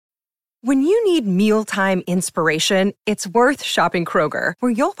When you need mealtime inspiration, it's worth shopping Kroger,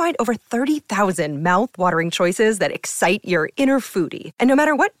 where you'll find over 30,000 mouth-watering choices that excite your inner foodie. And no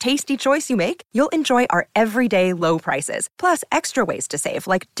matter what tasty choice you make, you'll enjoy our everyday low prices, plus extra ways to save,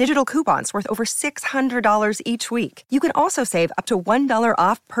 like digital coupons worth over $600 each week. You can also save up to $1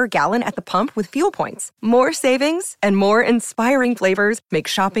 off per gallon at the pump with fuel points. More savings and more inspiring flavors make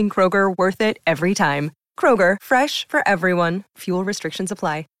shopping Kroger worth it every time. Kroger, fresh for everyone. Fuel restrictions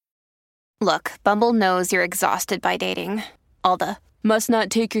apply. Look, Bumble knows you're exhausted by dating. All the, must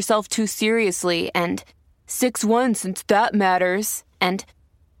not take yourself too seriously, and 6'1" since that matters, and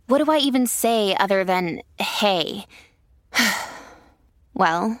what do I even say other than, hey?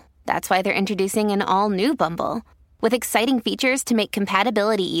 Well, that's why they're introducing an all-new Bumble, with exciting features to make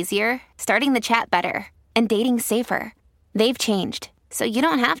compatibility easier, starting the chat better, and dating safer. They've changed, so you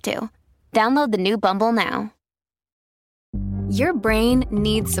don't have to. Download the new Bumble now. Your brain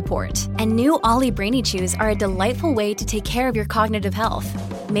needs support, and new Ollie Brainy Chews are a delightful way to take care of your cognitive health.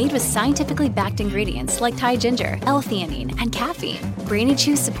 Made with scientifically backed ingredients like Thai ginger, L-theanine, and caffeine, Brainy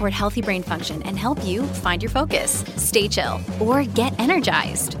Chews support healthy brain function and help you find your focus, stay chill, or get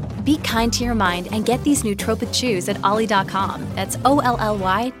energized. Be kind to your mind and get these nootropic chews at ollie.com. That's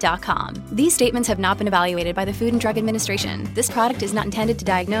OLLY.com. These statements have not been evaluated by the Food and Drug Administration. This product is not intended to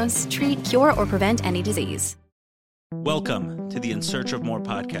diagnose, treat, cure, or prevent any disease. Welcome to the In Search of More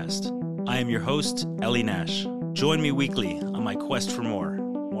podcast. I am your host, Ellie Nash. Join me weekly on my quest for more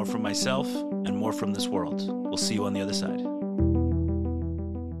from myself and more from this world. We'll see you on the other side.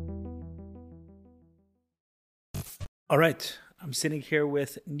 All right, I'm sitting here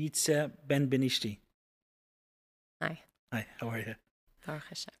with Nietzah Benbenishiti. Hi. Hi, how are you? Baruch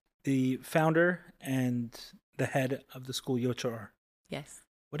Hashem. The founder and the head of the school Yotzer. Yes.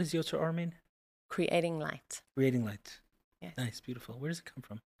 What does Yotzer mean? Creating light. Creating light. Yes. Nice, beautiful. Where does it come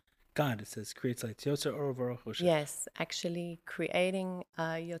from? God, it says, creates light. Yotzer or Baruch Hashem. Yes, actually creating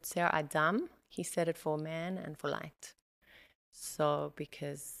Yotzer Adam. He said it for man and for light. So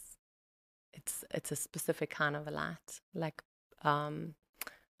because it's a specific kind of a light. Like, I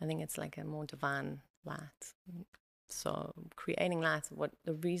think it's like a more divine light. So creating light,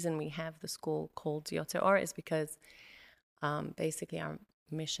 the reason we have the school called Yotzer is because basically our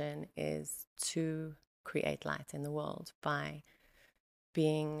mission is to create light in the world by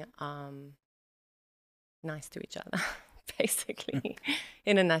being nice to each other, basically,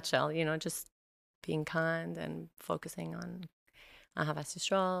 in a nutshell, just being kind and focusing on Ahavas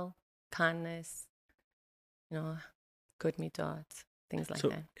Yisrael, kindness, good midot, things like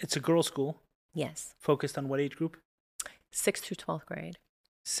that. It's a girls' school? Yes. Focused on what age group? 6th through 12th grade.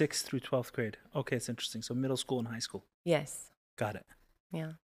 6th through 12th grade. Okay, it's interesting. So middle school and high school. Yes. Got it.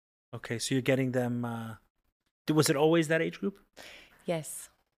 Yeah. Okay, so you're getting them, was it always that age group? Yes.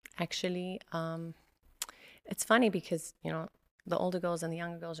 Actually, it's funny because, the older girls and the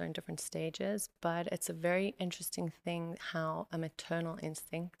younger girls are in different stages, but it's a very interesting thing how a maternal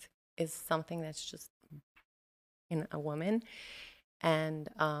instinct is something that's just in a woman. And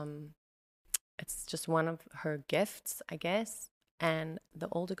it's just one of her gifts, I guess. And the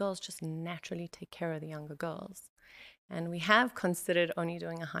older girls just naturally take care of the younger girls. And we have considered only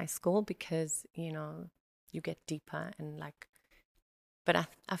doing a high school because, you get deeper and but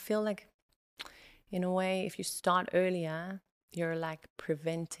I feel like in a way, if you start earlier, you're like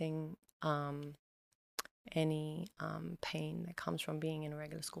preventing any pain that comes from being in a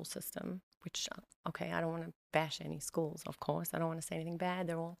regular school system, which, okay, I don't want to bash any schools, of course. I don't want to say anything bad.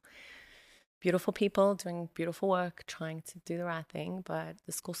 They're all beautiful people doing beautiful work, trying to do the right thing, but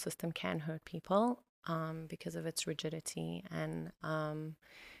the school system can hurt people because of its rigidity. And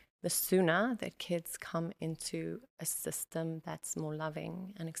the sooner that kids come into a system that's more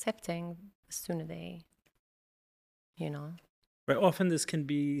loving and accepting, the sooner they, Right. Often this can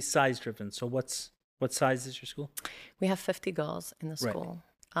be size driven. So what size is your school? We have 50 girls in the school.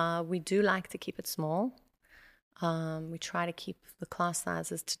 Right. We do like to keep it small. We try to keep the class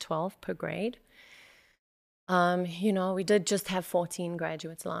sizes to 12 per grade. We did just have 14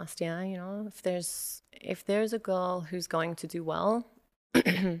 graduates last year. If there's a girl who's going to do well,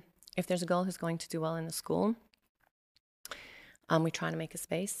 if there's a girl who's going to do well in the school, we try to make a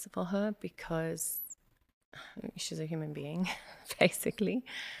space for her because she's a human being, basically.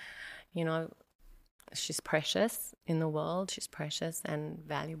 She's precious in the world. She's precious and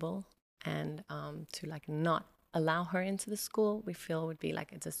valuable. And to not allow her into the school, we feel would be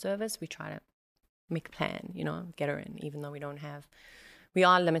like it's a service. We try to make a plan, get her in, even though we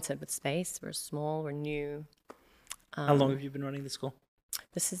are limited with space. We're small, we're new. How long have you been running the school?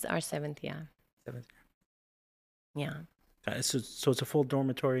 This is our 7th year. 7th year. Yeah. So it's a full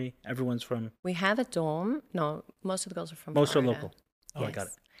dormitory. Everyone's from... We have a dorm. No, most of the girls are from Most Florida. are local. Oh, yes. I got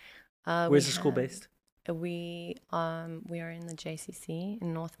it. Where's the school based? We are in the JCC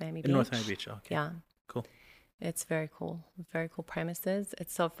in North Miami Beach. In North Miami Beach, okay. Yeah. Cool. It's very cool. Very cool premises.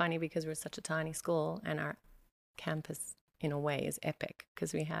 It's so funny because we're such a tiny school and our campus, in a way, is epic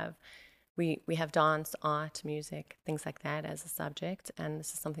because we have dance, art, music, things like that as a subject. And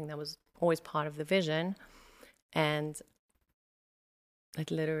this is something that was always part of the vision. And it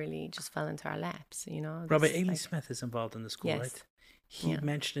literally just fell into our laps, you know. Rabbi Eli Smith is involved in the school, yes. right? He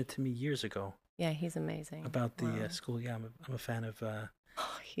mentioned it to me years ago. Yeah, he's amazing. About the school. Yeah, I'm a fan of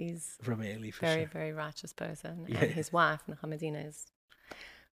he's Rabbi Eli for very, sure. very righteous person. Yeah. And his wife, Nahamadina, is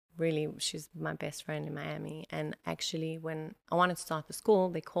really, she's my best friend in Miami. And actually, when I wanted to start the school,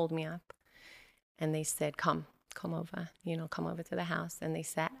 they called me up and they said, come over, come over to the house. And they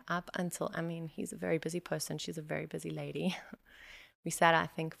sat up until, he's a very busy person. She's a very busy lady. We sat, I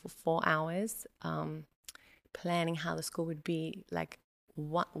think, for 4 hours planning how the school would be. Like,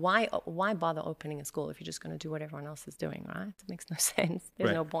 why bother opening a school if you're just going to do what everyone else is doing, right? It makes no sense.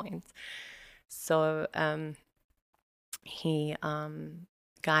 There's no point. So he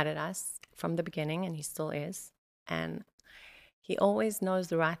guided us from the beginning, and he still is. And he always knows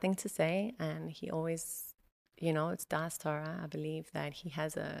the right thing to say, and he always, it's Das Torah. I believe that he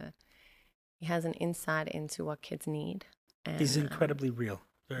has an insight into what kids need. And, he's incredibly real.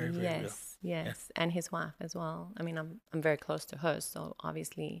 Very, very real. Yes. Yeah. And his wife as well. I'm very close to her, so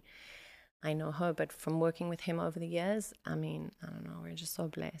obviously I know her. But from working with him over the years, I don't know, we're just so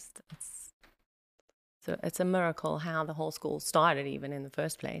blessed. It's a miracle how the whole school started even in the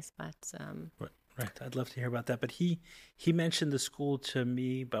first place. But Right. I'd love to hear about that. But he mentioned the school to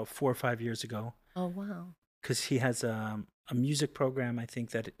me about 4 or 5 years ago. Oh, wow. Because he has a music program, I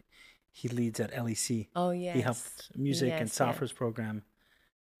think, that he leads at LEC. Oh, yes. He helped music and Safra's program.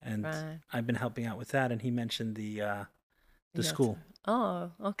 And I've been helping out with that. And he mentioned the school.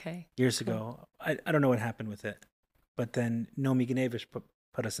 Oh, okay. Years ago. I don't know what happened with it. But then Nomi Ganevish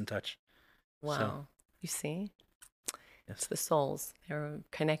put us in touch. Wow. So, you see? Yes. It's the souls. They're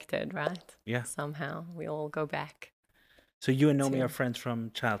connected, right? Yeah. Somehow. We all go back. So you and Nomi are friends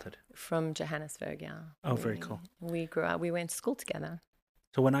from childhood? From Johannesburg, yeah. Oh, very cool. We grew up. We went to school together.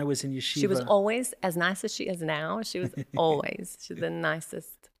 So when I was in yeshiva... She was always, as nice as she is now, she was always. She's the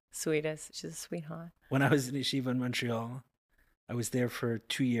nicest, sweetest. She's a sweetheart. When I was in yeshiva in Montreal, I was there for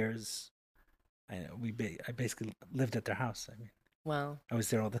 2 years. I basically lived at their house. Wow. I was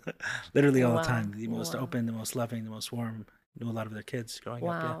there literally all the time. The most open, the most loving, the most warm. Knew a lot of their kids growing up.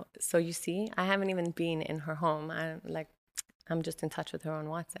 Wow. Yeah. So you see, I haven't even been in her home. I'm just in touch with her on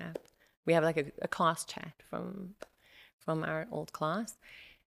WhatsApp. We have like a class chat from our old class.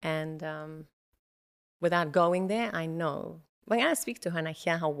 And without going there, I know. When I speak to her and I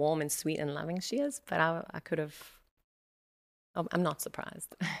hear how warm and sweet and loving she is, but I could have... I'm not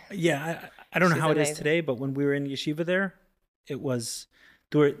surprised. Yeah, I don't know how amazing. It is today, but when we were in yeshiva there, it was...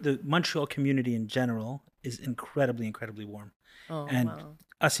 The Montreal community in general is incredibly, incredibly warm. Oh, and wow.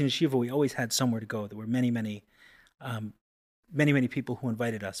 Us in yeshiva, we always had somewhere to go. There were many, many people who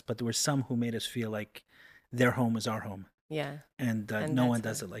invited us, but there were some who made us feel like their home is our home. Yeah. And no one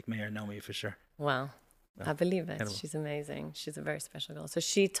does it like Mayor Nomi, for sure. Wow. Well, I believe it. incredible. She's amazing. She's a very special girl. So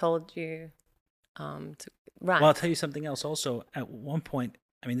she told you right. Well, I'll tell you something else also. At one point,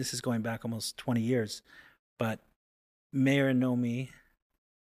 this is going back almost 20 years, but Mayor Nomi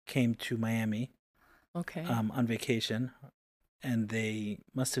came to Miami on vacation, and they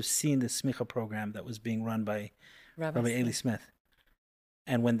must have seen the smicha program that was being run by Rabbi Eli Smith.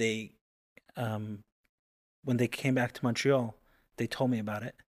 And when they came back to Montreal, they told me about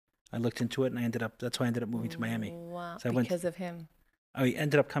it. I looked into it, and that's why I ended up moving to Miami. Wow, so because of him. I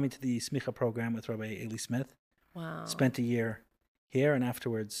ended up coming to the smicha program with Rabbi Eli Smith. Wow. Spent a year here, and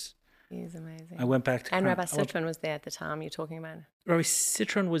afterwards... He's amazing. I went back to... And Rabbi Citron was there at the time you're talking about. Rabbi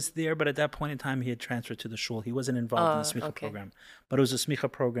Citron was there, but at that point in time, he had transferred to the shul. He wasn't involved in the smicha program. But it was a smicha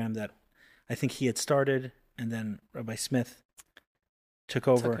program that I think he had started, and then Rabbi Smith took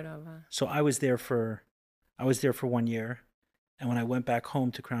over. So I was there for 1 year, and when I went back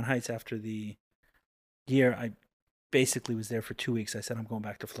home to Crown Heights after the year, I basically was there for 2 weeks. I said, I'm going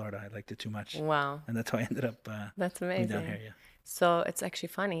back to Florida. I liked it too much. Wow. And that's how I ended up that's amazing. down here, yeah. So it's actually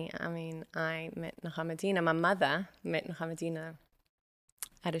funny. I met Nahamadina. My mother met Nahamadina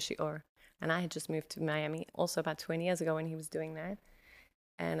at a shiur. And I had just moved to Miami also about 20 years ago when he was doing that.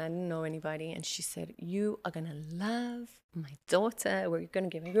 And I didn't know anybody. And she said, you are going to love my daughter. We're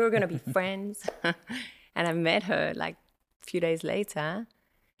going to be friends. And I met her like a few days later.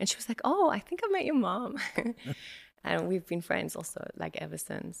 And she was like, oh, I think I met your mom. And we've been friends also, like, ever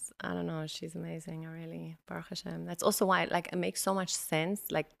since. I don't know, she's amazing, really. Baruch Hashem. That's also why, like, it makes so much sense,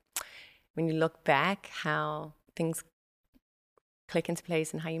 like, when you look back, how things click into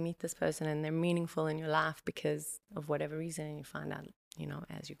place and how you meet this person and they're meaningful in your life because of whatever reason, and you find out, you know,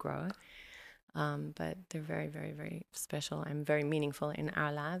 as you grow. But they're very, very, very special and very meaningful in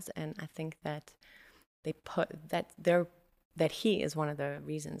our lives. And I think that that he is one of the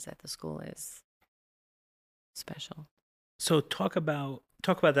reasons that the school is special. So talk about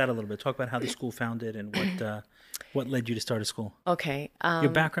that a little bit. Talk about how the school founded and what led you to start a school. Okay. Your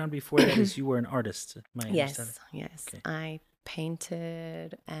background before that is you were an artist, my understanding. Yes. Okay. I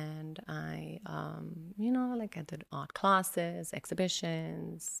painted and I, you know, like I did art classes,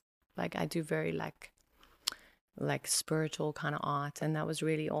 exhibitions. Like I do very like spiritual kind of art, and that was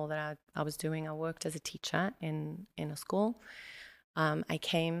really all that I was doing. I worked as a teacher in a school. I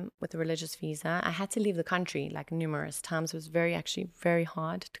came with a religious visa. I had to leave the country like numerous times. It was actually very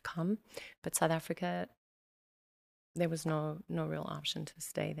hard to come, but South Africa, there was no real option to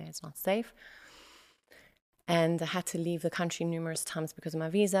stay there. It's not safe. And I had to leave the country numerous times because of my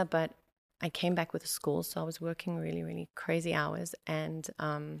visa, but I came back with a school, so I was working really, really crazy hours. And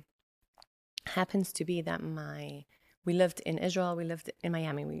happens to be that we lived in Israel, we lived in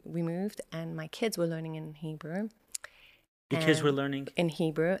Miami. We moved, and my kids were learning in Hebrew. Your kids were learning? In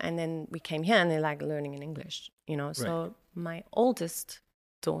Hebrew, and then we came here, and they're like learning in English, you know. Right. So my oldest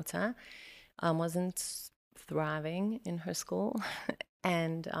daughter wasn't thriving in her school,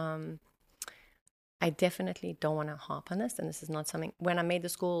 and I definitely don't want to harp on this, and this is not something. When I made the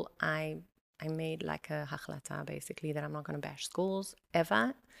school, I made like a hachlata, basically, that I'm not going to bash schools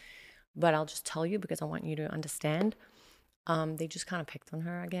ever, but I'll just tell you because I want you to understand. They just kind of picked on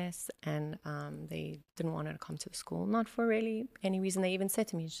her, I guess, and they didn't want her to come to the school, not for really any reason. They even said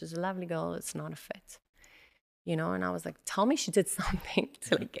to me, she's a lovely girl, it's not a fit, you know. And I was like, tell me she did something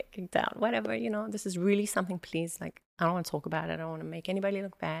to like get kicked out, whatever, you know. This is really something, please, like, I don't want to talk about it. I don't want to make anybody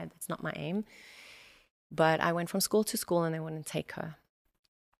look bad. That's not my aim. But I went from school to school, and they wouldn't take her.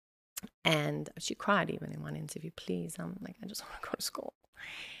 And she cried even in one interview, please. I'm like, I just want to go to school.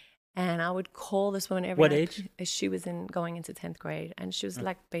 And I would call this woman every night. What age? She was going into 10th grade, and she was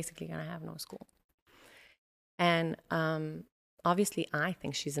like basically going to have no school. And obviously I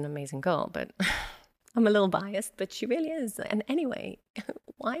think she's an amazing girl, but I'm a little biased, but she really is. And anyway,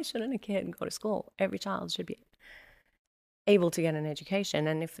 why shouldn't a kid go to school? Every child should be able to get an education.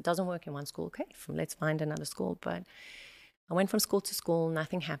 And if it doesn't work in one school, okay, let's find another school. But I went from school to school,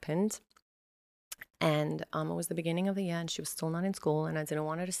 nothing happened. And it was the beginning of the year, and she was still not in school, and I didn't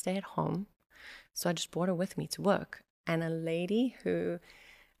want her to stay at home. So I just brought her with me to work. And a lady who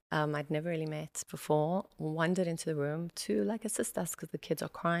I'd never really met before wandered into the room to like assist us because the kids are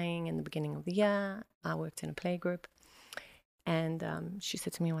crying in the beginning of the year. I worked in a play group. And she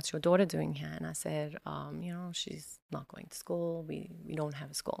said to me, what's your daughter doing here? And I said, you know, she's not going to school. We don't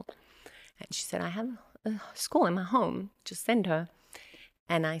have a school. And she said, I have a school in my home. Just send her.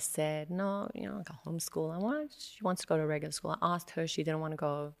 And I said, no, you know, like a homeschool. She wants to go to a regular school. I asked her, she didn't want to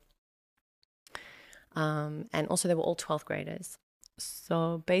go. And also they were all 12th graders.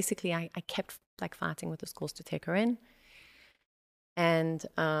 So basically I kept like fighting with the schools to take her in. And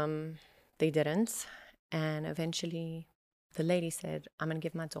they didn't. And eventually the lady said, I'm going to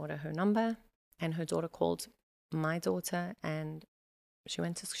give my daughter her number. And her daughter called my daughter, and she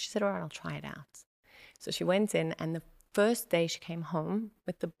said, all right, I'll try it out. So she went in, and the first day she came home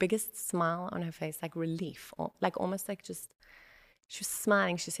with the biggest smile on her face, like relief, or like almost like just, she was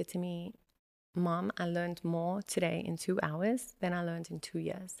smiling. She said to me, Mom, I learned more today in 2 hours than I learned in 2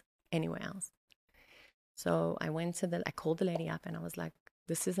 years anywhere else. So I called the lady up, and I was like,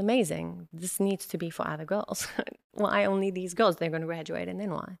 this is amazing. This needs to be for other girls. Why only these girls? They're going to graduate, and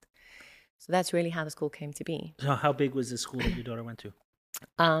then what? So that's really how the school came to be. So how big was the school that your daughter went to?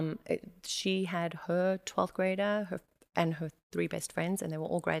 She had her 12th grader, and her 3 best friends, and they were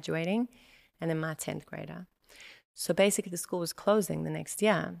all graduating, and then my 10th grader. So basically the school was closing the next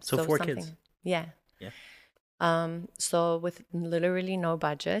year. So 4 kids? Yeah. So with literally no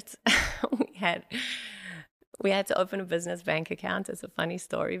budget, we had to open a business bank account. It's a funny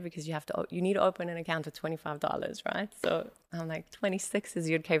story because you need to open an account with $25, right? So I'm like, 26 is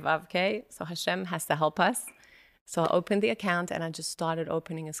Yud K Vav K, so Hashem has to help us. So I opened the account, and I just started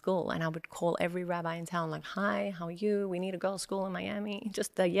opening a school. And I would call every rabbi in town, like, hi, how are you? We need a girls' school in Miami.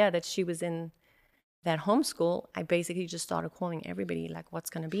 Just the year that she was in that homeschool, I basically just started calling everybody, like, what's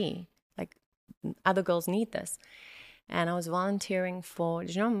going to be? Like, other girls need this. And I was volunteering for,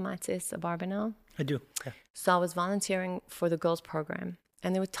 did you know Matis Abarbanel? I do, yeah. So I was volunteering for the girls' program.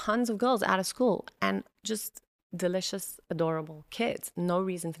 And there were tons of girls out of school. And just delicious, adorable kids. No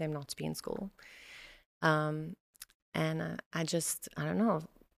reason for them not to be in school. And I don't know,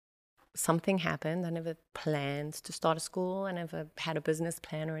 something happened. I never planned to start a school. I never had a business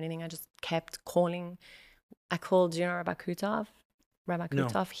plan or anything. I just kept calling. I called, Rabbi Kutov? Rabbi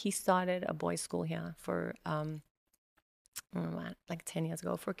Kutov, no. He started a boys' school here for, like 10 years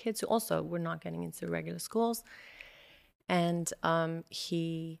ago, for kids who also were not getting into regular schools. And I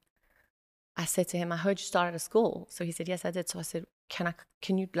said to him, I heard you started a school. So he said, yes, I did. So I said,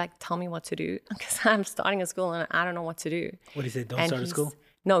 can you like tell me what to do? Because I'm starting a school and I don't know what to do. What did he say? Don't start a school?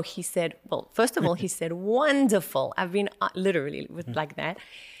 No, he said, well, first of all, he said, wonderful. I've been literally like that.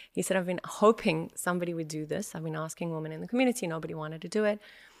 He said, I've been hoping somebody would do this. I've been asking women in the community. Nobody wanted to do it.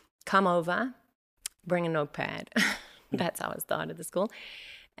 Come over, bring a notepad. That's how I started the school.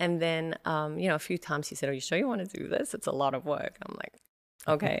 And then, a few times he said, are you sure you want to do this? It's a lot of work. I'm like,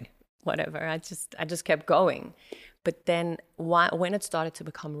 okay, whatever. I just kept going. But then when it started to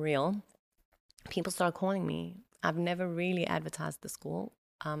become real, people started calling me. I've never really advertised the school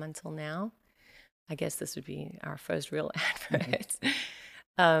until now. I guess this would be our first real advert.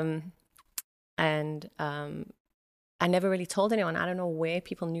 I never really told anyone. I don't know where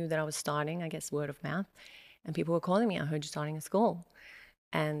people knew that I was starting. I guess word of mouth. And people were calling me, I heard you starting a school.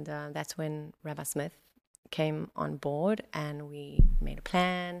 And that's when Rabbi Smith came on board and we made a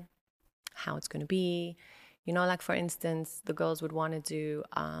plan, how it's going to be. Like for instance, the girls would want to do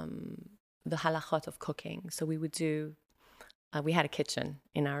the halachot of cooking. So we would do, we had a kitchen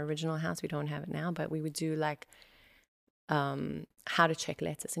in our original house. We don't have it now, but we would do like how to check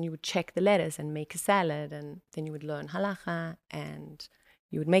letters. And you would check the letters and make a salad. And then you would learn halacha and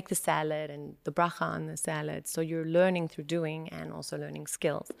you would make the salad and the bracha on the salad. So you're learning through doing and also learning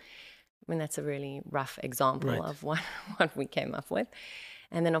skills. I mean, that's a really rough example of what we came up with.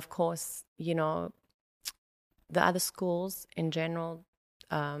 And then, of course, the other schools in general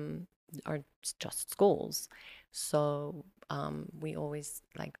are just schools. So we always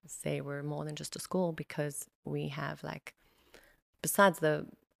say we're more than just a school because we have besides the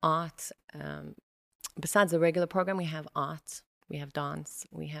art, besides the regular program, we have art, we have dance,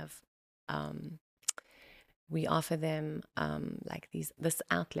 we have, we offer them this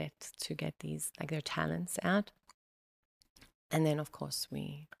outlet to get these their talents out. And then of course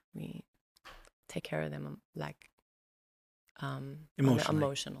we take care of them on the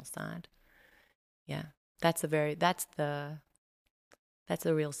emotional side. Yeah, that's the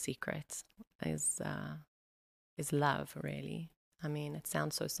real secret is love, really. I mean, it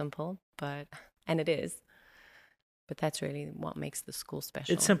sounds so simple, and it is, but that's really what makes the school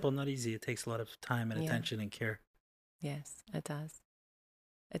special. It's simple, not easy. It takes a lot of time and attention and care. Yes, it does.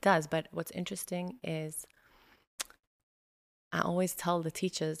 It does. But what's interesting is I always tell the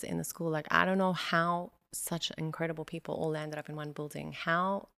teachers in the school, I don't know how such incredible people all landed up in one building.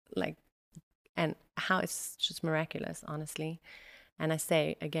 How it's just miraculous, honestly. And I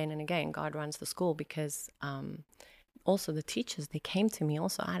say again and again, God runs the school because also the teachers, they came to me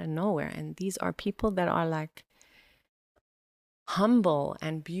also out of nowhere. And these are people that are humble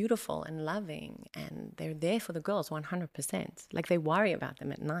and beautiful and loving. And they're there for the girls 100%. They worry about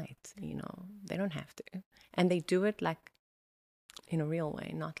them at night, they don't have to. And they do it in a real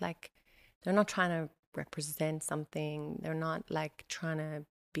way, not they're not trying to represent something. They're not they're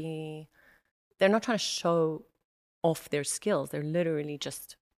not trying to show off their skills. They're literally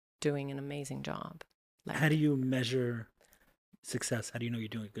just doing an amazing job. How do you measure success? How do you know you're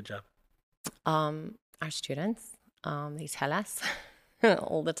doing a good job? Our students, they tell us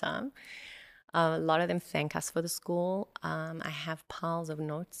all the time. A lot of them thank us for the school. I have piles of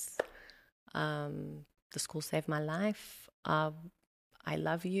notes. The school saved my life. I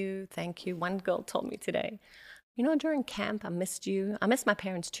love you. Thank you. One girl told me today, during camp, I missed you. I missed my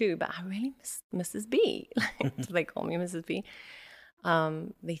parents too, but I really miss Mrs. B. They call me Mrs. B.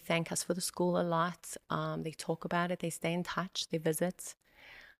 They thank us for the school a lot. They talk about it. They stay in touch. They visit.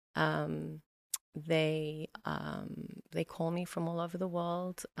 They call me from all over the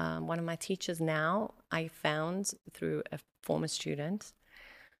world. One of my teachers now I found through a former student.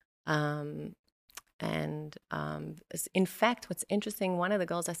 In fact, what's interesting, one of the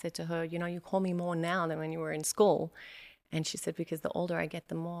girls, I said to her, you call me more now than when you were in school. And she said, because the older I get,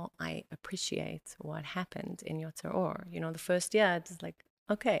 the more I appreciate what happened in Yotzer. The first year, it's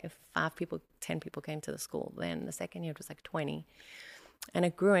okay, if 5 people, 10 people came to the school. Then the second year, it was 20. And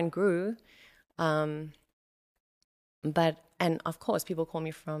it grew and grew. And of course, people call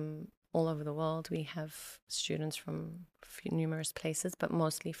me from all over the world. We have students from numerous places, but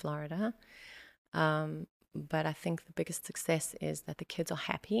mostly Florida. But I think the biggest success is that the kids are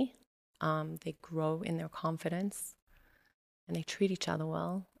happy. They grow in their confidence, and they treat each other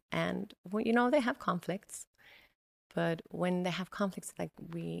well. And well, they have conflicts, but when they have conflicts, like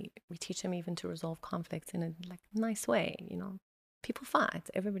we teach them even to resolve conflicts in a nice way. People fight,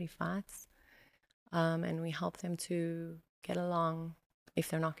 everybody fights, and we help them to get along if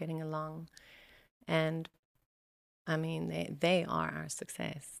they're not getting along. And I mean, they are our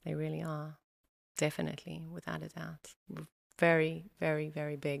success. They really are, definitely, without a doubt. Very, very,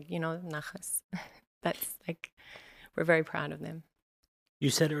 very big. Nachas. That's we're very proud of them. You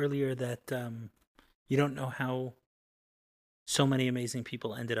said earlier that you don't know how so many amazing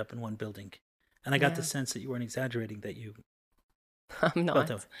people ended up in one building. And I got the sense that you weren't exaggerating, that you... I'm not.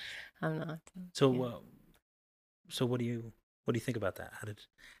 I'm not. So, so what do you think about that?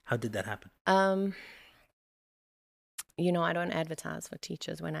 How did that happen? I don't advertise for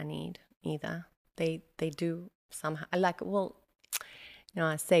teachers when I need either. They do somehow.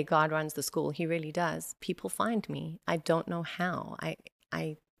 I say God runs the school. He really does. People find me. I don't know how.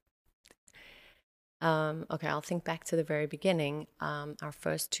 Okay, I'll think back to the very beginning. Our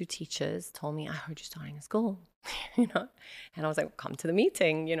first 2 teachers told me, I heard you're starting a school, and I was like, come to the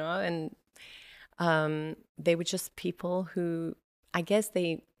meeting, and they were just people who, I guess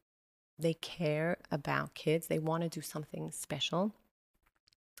they care about kids. They want to do something special.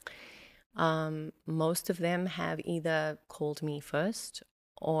 Most of them have either called me first,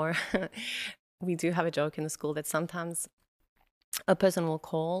 or we do have a joke in the school that sometimes a person will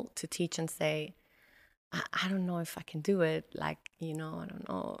call to teach and say, I don't know if I can do it, I don't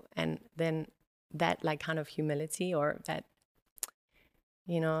know. And then that kind of humility, or that,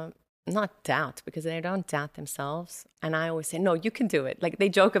 not doubt, because they don't doubt themselves. And I always say, no, you can do it. They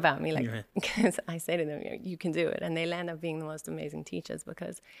joke about me, because I say to them, you can do it. And they land up being the most amazing teachers,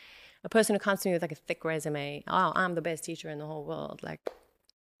 because a person who comes to me with a thick resume, oh, I'm the best teacher in the whole world,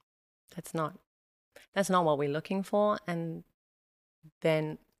 that's not what we're looking for. And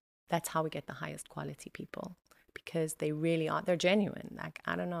then that's how we get the highest quality people, because they really are, they're genuine.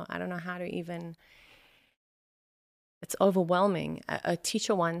 I don't know how to even, it's overwhelming. A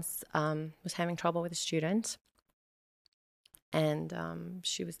teacher once was having trouble with a student, and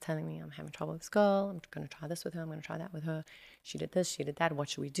she was telling me, I'm having trouble with this girl, I'm going to try this with her, I'm going to try that with her. She did this, she did that, what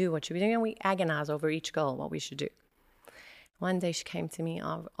should we do? And we agonize over each girl, what we should do. One day she came to me,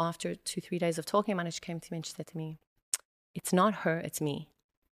 after 2-3 days of talking about it, she came to me and she said to me, it's not her, it's me.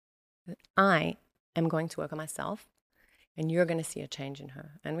 I am going to work on myself, and you're going to see a change in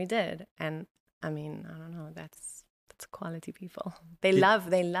her. And we did. And I mean, I don't know, that's quality people. They love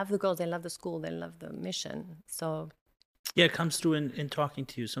the girls, they love the school, they love the mission. So yeah, it comes through in talking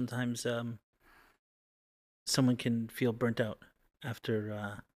to you. Sometimes someone can feel burnt out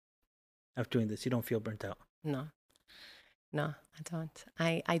after doing this. You don't feel burnt out? No, I don't.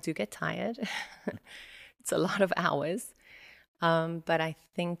 I do get tired. It's a lot of hours. But I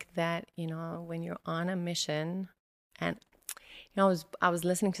think that, when you're on a mission, and, I was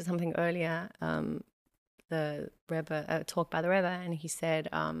listening to something earlier, the Rebbe, talk by the Rebbe, and he said,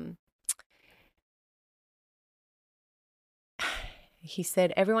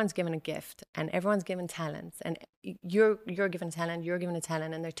 everyone's given a gift, and everyone's given talents, and you're given a talent, you're given a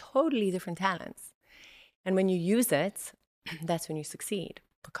talent, and they're totally different talents. And when you use it, that's when you succeed,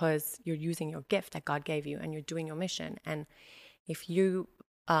 because you're using your gift that God gave you, and you're doing your mission. And if you,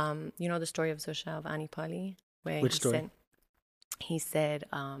 the story of Zosha of Anipali, where Which story? He said,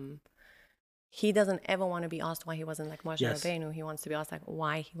 he doesn't ever want to be asked why he wasn't like Moshe Rabbeinu. He wants to be asked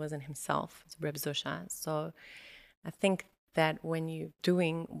why he wasn't himself. It's Reb Zosha. So I think that when you're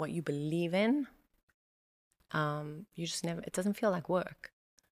doing what you believe in, you just never, it doesn't feel like work.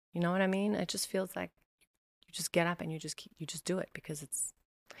 You know what I mean? It just feels like you just get up and you just do it, because it's,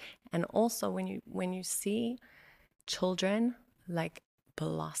 and also when you see children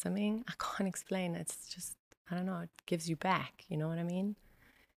blossoming, I can't explain. It's just, I don't know, it gives you back. You know what I mean?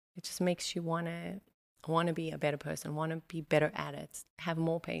 It just makes you want to be a better person, want to be better at it, have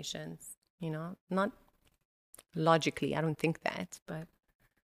more patience, not logically, I don't think that, but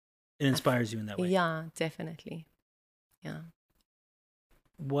it inspires you in that way. Yeah, definitely. Yeah.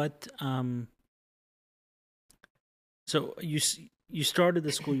 What, so you started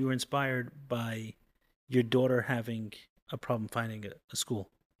the school, you were inspired by your daughter having a problem finding a school.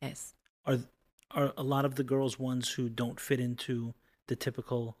 Yes. Are a lot of the girls ones who don't fit into the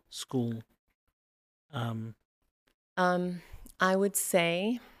typical school? I would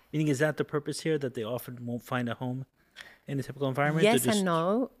say. You think, is that the purpose here, that they often won't find a home in a typical environment? Yes and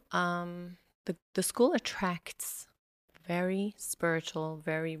no. The school attracts very spiritual,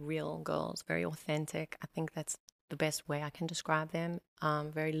 very real girls, very authentic. I think that's the best way I can describe them.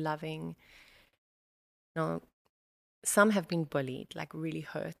 Very loving. You know, some have been bullied, like really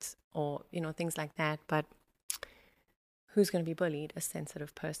hurt, or, you know, things like that. But who's going to be bullied? A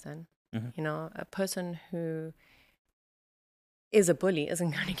sensitive person. You know, a person who is a bully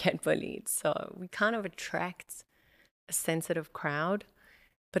isn't going to get bullied. So we kind of attract a sensitive crowd.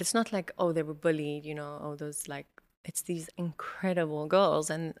 But it's not like, oh, they were bullied, you know, oh, those like, it's these incredible girls,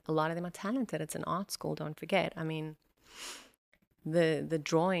 and a lot of them are talented. It's an art school, don't forget. I mean, the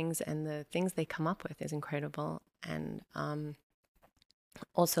drawings and the things they come up with is incredible. And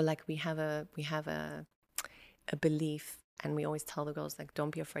also, like, we have a belief, and we always tell the girls, like,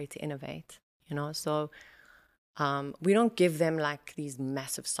 don't be afraid to innovate, you know. So we don't give them like these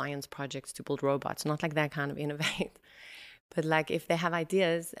massive science projects to build robots, not like that kind of innovate. But like, if they have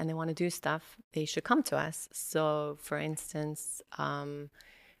ideas and they want to do stuff, they should come to us. So for instance,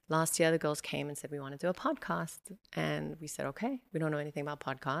 last year the girls came and said, we want to do a podcast. And we said, okay, we don't know anything about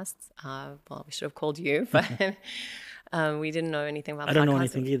podcasts. Well, we should have called you, but we didn't know anything about podcasts. I don't know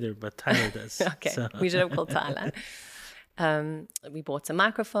anything either, but Tyler does. Okay, so. We should have called Tyler. We bought some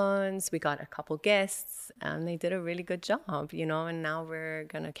microphones, we got a couple guests, and they did a really good job, you know, and now we're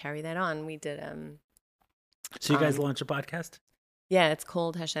going to carry that on. We did... So you guys launched a podcast? Yeah, it's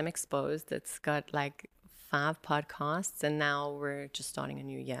called Hashem Exposed. It's got like 5 podcasts, and now we're just starting a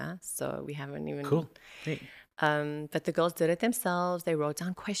new year, so we haven't even... Cool. Hey. But the girls did it themselves. They wrote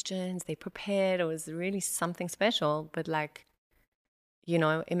down questions. They prepared. It was really something special. But like, you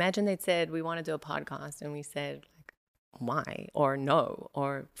know, imagine they'd said, we want to do a podcast, and we said, like, why? Or no,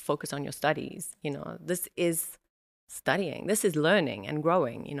 or focus on your studies. You know, this is studying. This is learning and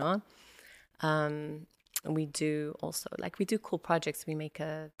growing, you know. We do also, like, we do cool projects. We make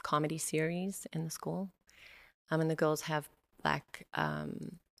a comedy series in the school. And the girls have, like,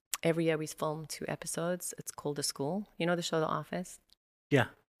 every year we film 2 episodes. It's called The School. You know the show The Office? Yeah.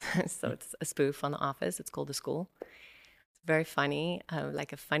 So it's a spoof on The Office. It's called The School. It's very funny,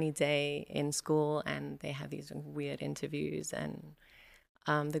 like a funny day in school. And they have these weird interviews. And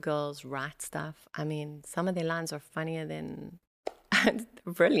the girls write stuff. I mean, some of their lines are funnier than...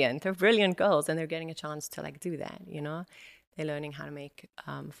 brilliant. They're brilliant girls, and they're getting a chance to like do that, you know. They're learning how to make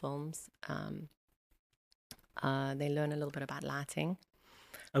films. They learn a little bit about lighting.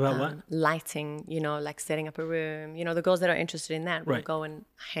 About what? Lighting, you know, like setting up a room. You know, the girls that are interested in that will go and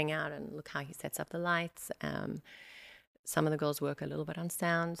hang out and look how he sets up the lights. Some of the girls work a little bit on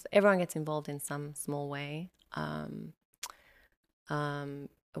sounds. Everyone gets involved in some small way.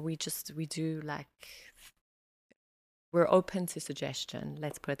 We do like... We're open to suggestion,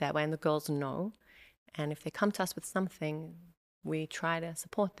 let's put it that way. And the girls know. And if they come to us with something, we try to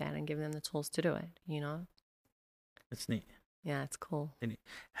support that and give them the tools to do it, you know? That's neat. Yeah, it's cool.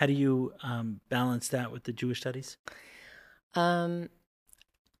 How do you balance that with the Jewish studies? I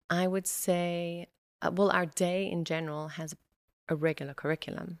would say, well, our day in general has a regular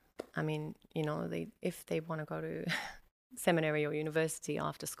curriculum. I mean, you know, if they want to go to seminary or university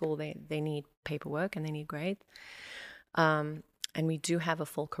after school, they need paperwork and they need grades. And we do have a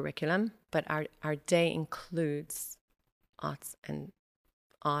full curriculum, but our day includes arts,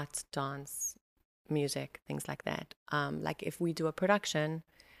 dance, music, things like that. Like if we do a production,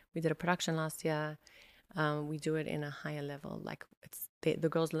 we did a production last year, we do it in a higher level. Like the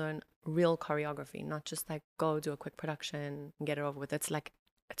girls learn real choreography, not just like go do a quick production and get it over with. It's like,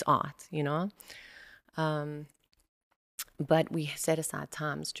 it's art, you know? But we set aside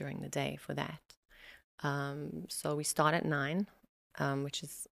times during the day for that. So we start at 9, which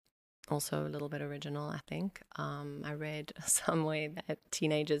is also a little bit original, I think. I read somewhere that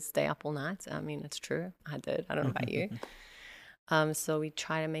teenagers stay up all night. I mean, it's true. I did. I don't know about you. So we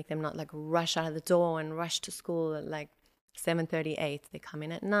try to make them not like rush out of the door and rush to school at like 7:38. They come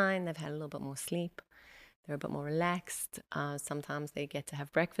in at 9. They've had a little bit more sleep. They're a bit more relaxed. Sometimes they get to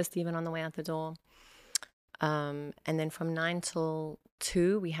have breakfast even on the way out the door. And then from 9 till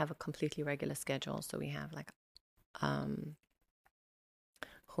 2, we have a completely regular schedule. So we have like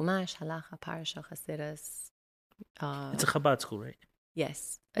Chumash, Halacha, Parasha, Chassidus. It's a Chabad school, right?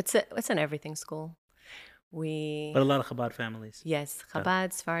 Yes, it's an everything school. But a lot of Chabad families. Yes,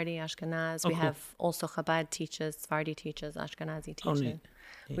 Chabad, Sephardi, Ashkenaz. We have also Chabad teachers, Sephardi teachers, Ashkenazi teachers. Neat.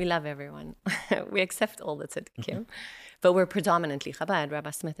 We love everyone. We accept all the tzaddikim. But we're predominantly Chabad.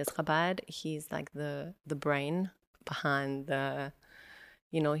 Rabbi Smith is Chabad. He's like the brain behind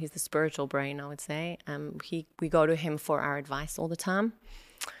he's the spiritual brain, I would say. We go to him for our advice all the time.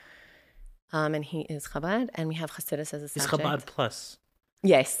 And he is Chabad. And we have Chassidus as a subject. He's Chabad plus.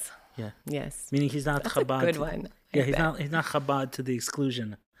 Yes. Yeah. Yes. Meaning he's not That's Chabad. A good one. Yeah, he's not Chabad to the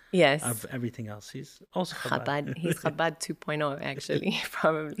exclusion Yes. of everything else. He's also Chabad. Chabad. He's Chabad 2.0, actually,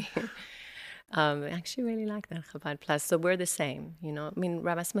 probably. I actually really like that Chabad Plus. So we're the same, you know. I mean,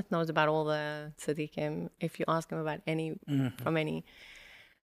 Rabbi Smith knows about all the tzaddikim. If you ask him about any, from any,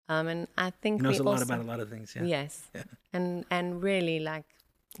 and I think He knows we a lot also, about a lot of things. Yeah. Yes, Yeah. and really, like,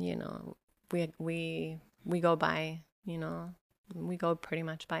 you know, we go by, you know, we go pretty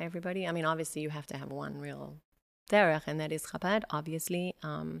much by everybody. I mean, obviously, you have to have one real derech, and that is Chabad. Obviously,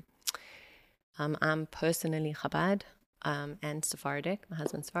 I'm personally Chabad and Sephardic. My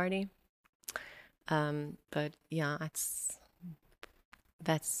husband's Sephardi. But yeah, that's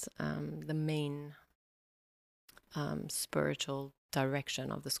the main spiritual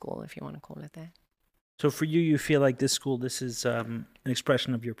direction of the school, if you want to call it that. So for you, you feel like this school, this is an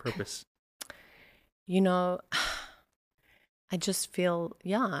expression of your purpose. You know, I just feel,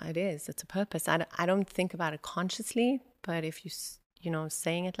 yeah, it is. It's a purpose. I don't think about it consciously, but if you know,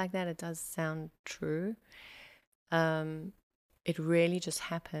 saying it like that, it does sound true. It really just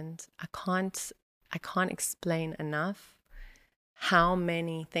happened. I can't explain enough how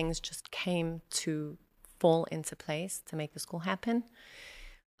many things just came to fall into place to make the school happen.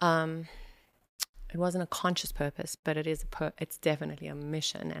 It wasn't a conscious purpose, but it is it's definitely a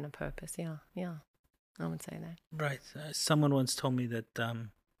mission and a purpose. Yeah, I would say that. Right. Someone once told me that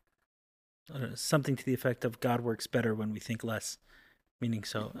something to the effect of God works better when we think less. Meaning,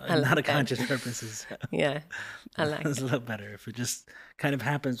 so not a conscious purpose. Yeah, I like it's a little better if it just kind of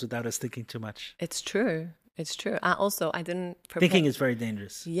happens without us thinking too much. It's true. I didn't prepare. Thinking is very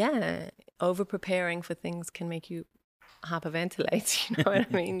dangerous. Yeah, over preparing for things can make you hyperventilate. You know what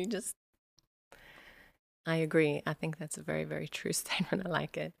I mean? I agree. I think that's a very, very true statement. I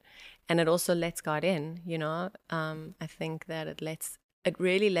like it, and it also lets God in. You know, I think that it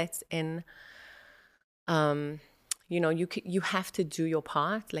really lets in. You know, you have to do your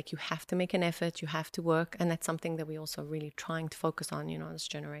part. Like, you have to make an effort. You have to work, and that's something that we also really trying to focus on. You know, this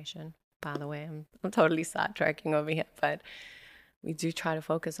generation. By the way, I'm totally sidetracking over here, but we do try to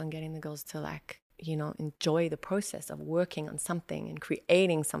focus on getting the girls to, like, you know, enjoy the process of working on something and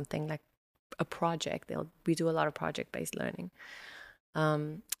creating something, like a project. We do a lot of project-based learning,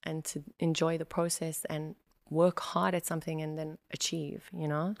 and to enjoy the process and work hard at something and then achieve. You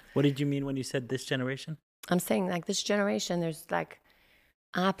know. What did you mean when you said this generation? I'm saying, like, this generation, there's like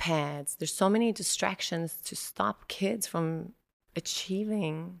iPads. There's so many distractions to stop kids from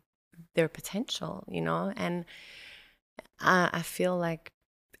achieving their potential, you know? And I feel like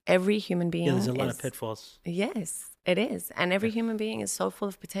every human being there's a lot of pitfalls. Yes, it is. And every human being is so full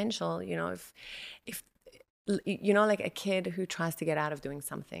of potential, you know? If you know, like a kid who tries to get out of doing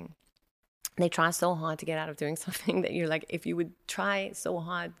something, they try so hard to get out of doing something that you're like, if you would try so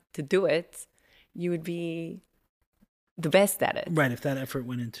hard to do it, you would be the best at it. Right, if that effort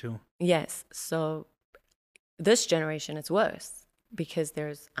went into... Yes. So this generation, it's worse because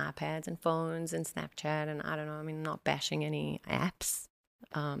there's iPads and phones and Snapchat and I don't know, I mean, not bashing any apps.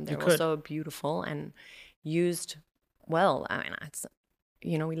 They're also beautiful and used well. I mean, it's,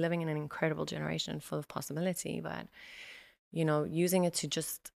 you know, we're living in an incredible generation full of possibility, but, you know, using it to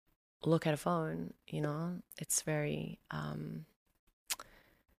just look at a phone, you know, it's very...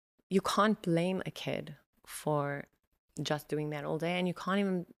 you can't blame a kid for just doing that all day, and you can't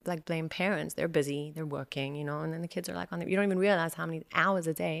even, like, blame parents. They're busy, they're working, you know, and then the kids are like you don't even realize how many hours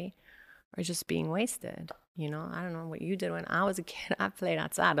a day are just being wasted, you know. I don't know what you did when I was a kid. I played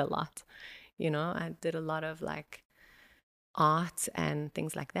outside a lot, you know. I did a lot of, like, art and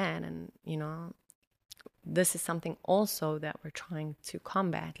things like that, and, you know, this is something also that we're trying to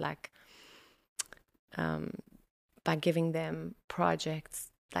combat, like, by giving them projects,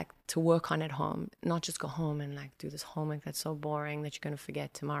 like, to work on at home, not just go home and, like, do this homework that's so boring that you're going to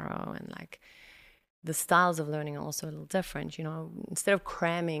forget tomorrow. And, like, the styles of learning are also a little different, you know. Instead of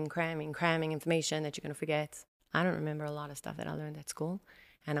cramming information that you're going to forget. I don't remember a lot of stuff that I learned at school,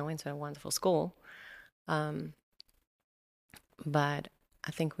 and I went to a wonderful school. But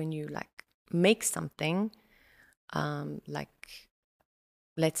I think when you, like, make something, like,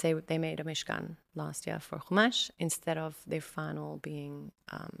 let's say they made a Mishkan last year for Chumash, instead of their final being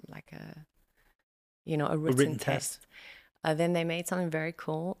like a written test. Then they made something very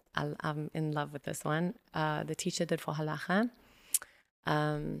cool. I'm in love with this one. The teacher did for Halacha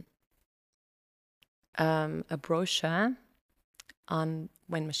a brochure on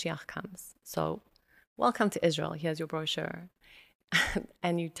when Mashiach comes. So, welcome to Israel. Here's your brochure.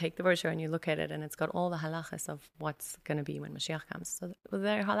 And you take the brochure and you look at it, and it's got all the halachas of what's going to be when Mashiach comes. So it was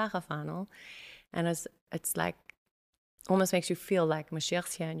very halacha final. And it's like, almost makes you feel like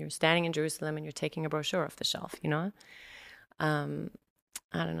Mashiach's here and you're standing in Jerusalem and you're taking a brochure off the shelf, you know?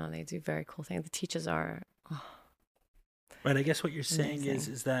 I don't know, they do very cool things. The teachers are Right. I guess what you're saying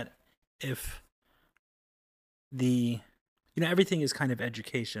amazing. is that if everything is kind of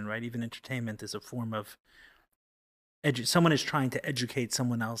education, right? Even entertainment is a form of someone is trying to educate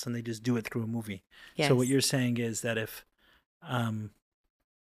someone else, and they just do it through a movie. Yes. So what you're saying is that if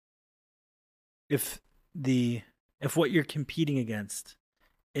what you're competing against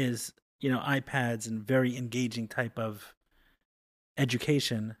is, iPads and very engaging type of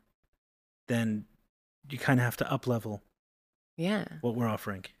education, then you kind of have to up level what we're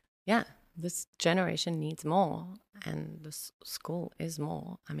offering. Yeah. This generation needs more, and this school is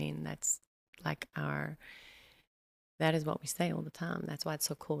more. I mean, that's like that is what we say all the time. That's why it's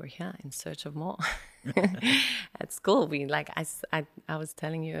so cool we're here in search of more. At school, we I was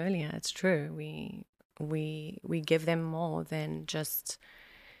telling you earlier, it's true. We give them more than just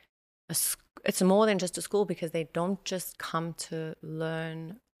it's more than just a school, because they don't just come to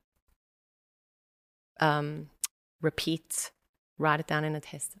learn, repeat, write it down in a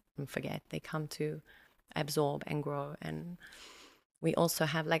test and forget. They come to absorb and grow. And we also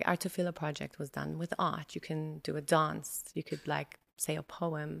have, like, our Tefillah project was done with art. You can do a dance. You could, like, say a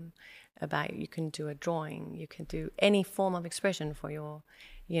poem about, you can do a drawing. You can do any form of expression for your,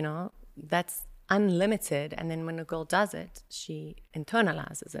 that's unlimited. And then when a girl does it, she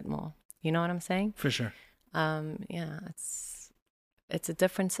internalizes it more. You know what I'm saying? For sure. It's a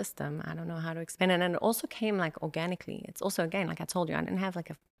different system. I don't know how to explain it. And it also came, like, organically. It's also, again, like I told you, I didn't have,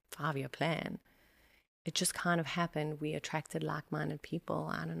 like, a 5-year plan. It just kind of happened. We attracted like-minded people.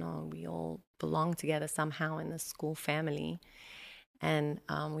 I don't know. We all belong together somehow in this school family. And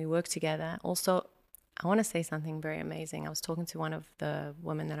we work together. Also, I want to say something very amazing. I was talking to one of the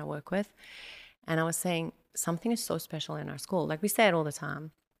women that I work with, and I was saying something is so special in our school. Like, we say it all the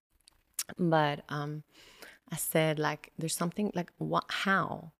time. But I said, like, there's something, like,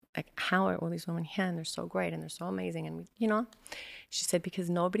 how are all these women here, and they're so great and they're so amazing, and she said, because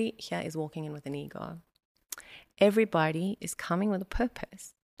nobody here is walking in with an ego. Everybody is coming with a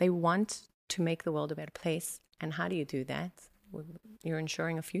purpose. They want to make the world a better place. And how do you do that? You're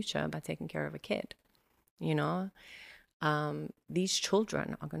ensuring a future by taking care of a kid. These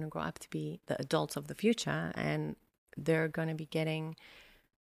children are going to grow up to be the adults of the future, and they're going to be getting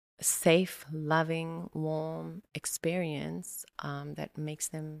safe, loving, warm experience that makes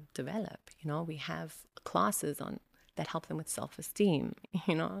them develop. We have classes that help them with self-esteem.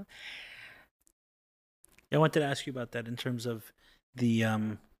 I wanted to ask you about that in terms of the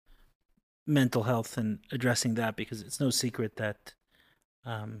mental health and addressing that, because it's no secret that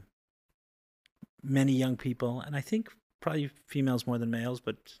many young people, and I think probably females more than males,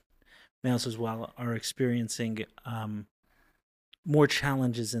 but males as well, are experiencing more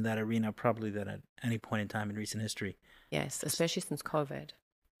challenges in that arena probably than at any point in time in recent history. Yes, especially since COVID,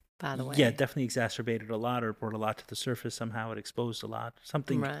 by the way. Yeah, definitely exacerbated a lot, or brought a lot to the surface somehow. It exposed a lot.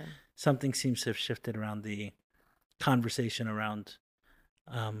 Something seems to have shifted around the conversation around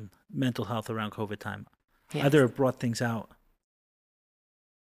mental health around COVID time. Yes. Either it brought things out,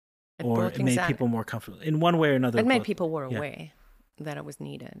 or it made people more comfortable in one way or another. It made people more aware that it was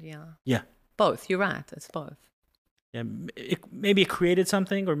needed. Yeah. Both. You're right. It's both. Yeah, maybe it created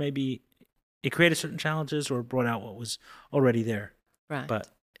something, or maybe it created certain challenges, or brought out what was already there. Right. But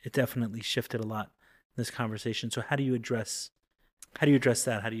it definitely shifted a lot in this conversation. So how do you address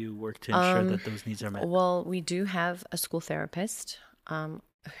that? How do you work to ensure that those needs are met? Well, we do have a school therapist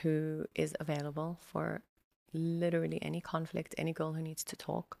who is available for literally any conflict, any girl who needs to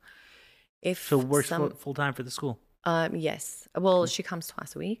talk. So works full time for the school? Yes. Well, she comes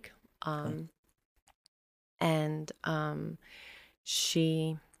twice a week. And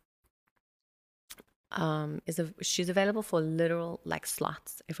she she's available for literal, like,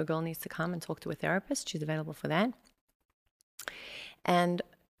 slots. If a girl needs to come and talk to a therapist, she's available for that. And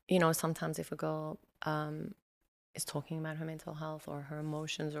sometimes if a girl is talking about her mental health or her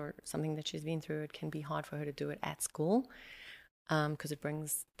emotions or something that she's been through, it can be hard for her to do it at school, because it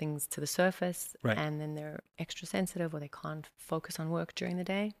brings things to the surface. Right. And then they're extra sensitive, or they can't focus on work during the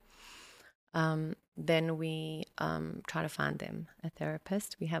day. Then we try to find them a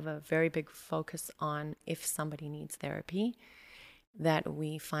therapist. We have a very big focus on, if somebody needs therapy, that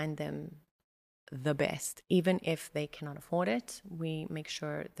we find them the best. Even if they cannot afford it, we make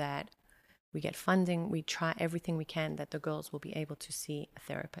sure that we get funding. We try everything we can that the girls will be able to see a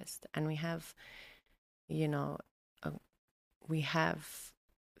therapist. And we have, we have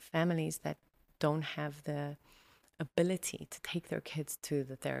families that don't have the ability to take their kids to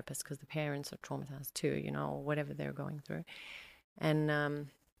the therapist because the parents are traumatized too, whatever they're going through. And,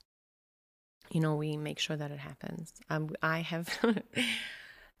 we make sure that it happens. I have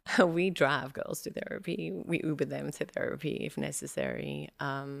We drive girls to therapy. We Uber them to therapy if necessary.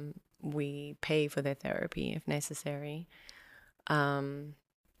 We pay for their therapy if necessary.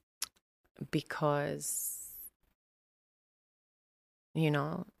 Because,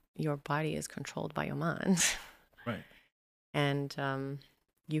 your body is controlled by your mind. Right. And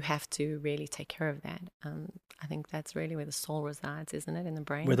you have to really take care of that. I think that's really where the soul resides, isn't it, in the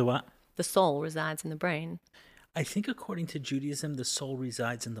brain? Where the what? The soul resides in the brain. I think according to Judaism, the soul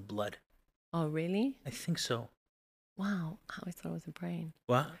resides in the blood. Oh, really? I think so. Wow. I always thought it was the brain.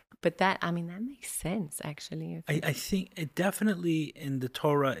 What? But that makes sense, actually. I think it definitely in the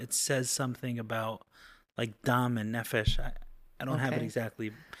Torah, it says something about like dam and nefesh. I don't have it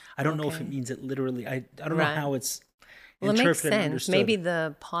exactly. I don't know if it means it literally. I don't know how it's interpreted. It makes sense. And understood. Maybe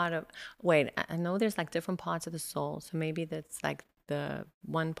the part of, I know there's like different parts of the soul. So maybe that's like the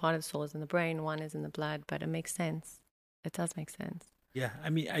one part of the soul is in the brain, one is in the blood, but it makes sense. It does make sense. Yeah,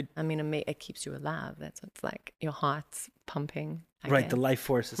 it keeps you alive. That's what's like your heart's pumping. Right, the life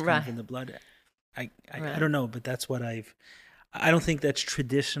force is kind of in the blood. I don't know, but that's what I don't think that's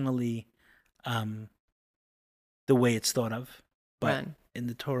traditionally the way it's thought of, but in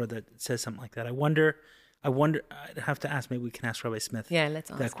the Torah that it says something like that. I wonder. I'd have to ask. Maybe we can ask Rabbi Smith. Yeah,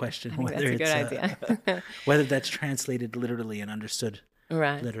 let's ask that question. Whether that's a good idea. Whether that's translated literally and understood.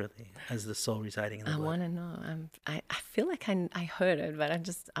 Right. Literally, as the soul residing in the blood. I want to know. I feel like I heard it, but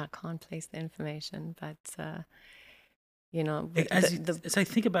I can't place the information. But, as I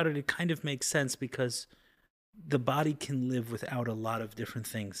think about it, it kind of makes sense because the body can live without a lot of different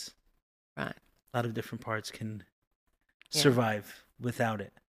things. Right. A lot of different parts can survive without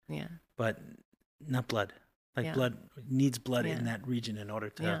it. Yeah. But not blood. Blood needs blood in that region in order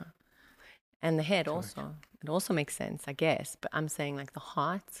to... Yeah. And the head also. It also makes sense, I guess. But I'm saying like the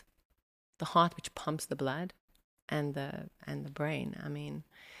heart which pumps the blood, and the brain. I mean,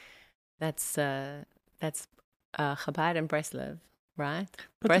 that's Chabad and Breslev, right?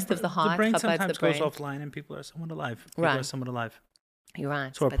 But Breslev the heart, the brain Chabad's sometimes the brain. goes offline, and people are somewhat alive. You're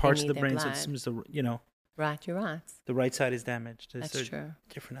right. So but parts of the brain, so it seems Right, you're right. The right side is damaged. That's true.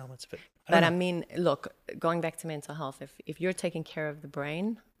 Different elements of it. But I mean, look, going back to mental health, if you're taking care of the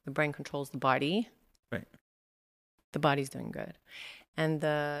brain controls the body. Right. The body's doing good. And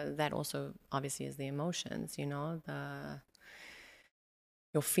that also obviously is the emotions,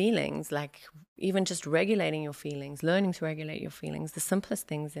 your feelings, like even just regulating your feelings, learning to regulate your feelings, the simplest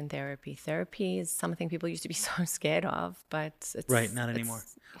things in therapy. Therapy is something people used to be so scared of, but it's... Right, not anymore.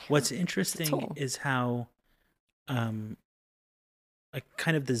 What's interesting is how kind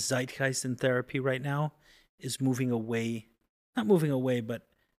of the zeitgeist in therapy right now is moving away, not moving away, but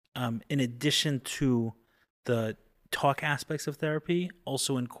in addition to the talk aspects of therapy,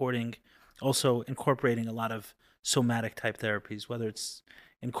 also incorporating a lot of somatic type therapies, whether it's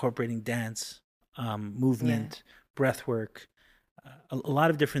incorporating dance, movement, breath work, a lot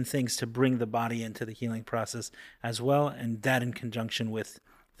of different things to bring the body into the healing process as well. And that in conjunction with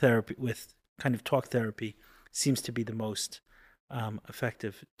therapy, with kind of talk therapy, seems to be the most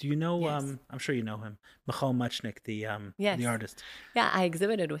effective. Do you know, I'm sure you know him, Michal Muchnick, the artist? Yeah, I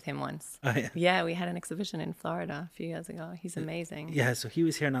exhibited with him once. Oh, yeah. Yeah, we had an exhibition in Florida a few years ago. He's amazing. Yeah, so he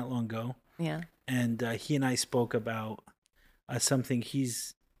was here not long ago. Yeah. And he and I spoke about something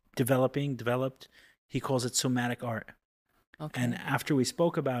he's developed. He calls it somatic art. Okay. And after we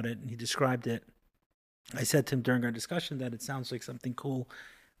spoke about it and he described it, I said to him during our discussion that it sounds like something cool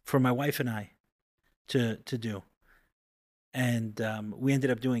for my wife and I to do. And we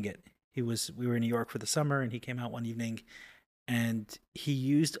ended up doing it. We were in New York for the summer, and he came out one evening, and he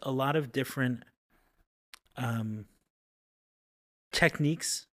used a lot of different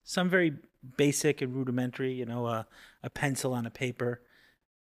techniques, some very basic and rudimentary, a pencil on a paper,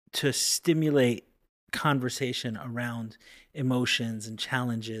 to stimulate conversation around emotions and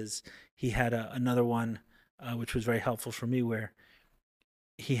challenges. He had another one, which was very helpful for me, where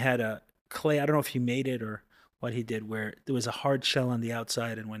he had a clay, I don't know if he made it or what he did, where there was a hard shell on the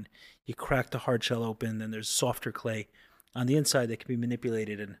outside, and when you crack the hard shell open, then there's softer clay on the inside that can be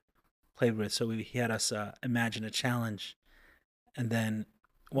manipulated and played with. So he had us imagine a challenge, and then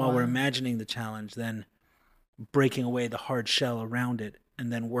while we're imagining the challenge, then breaking away the hard shell around it,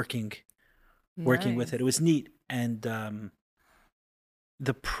 and then working with it. It was neat. And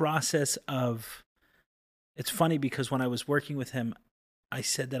the process of, it's funny because when I was working with him, I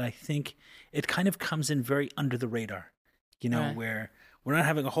said that I think it kind of comes in very under the radar, where we're not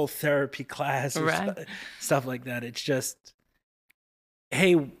having a whole therapy class or stuff like that. It's just,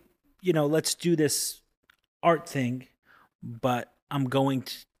 hey, let's do this art thing, but I'm going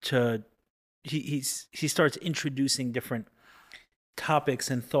to he starts introducing different topics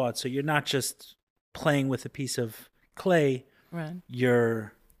and thoughts. So you're not just playing with a piece of clay. Right.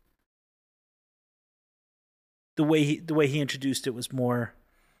 You're the way he introduced it was more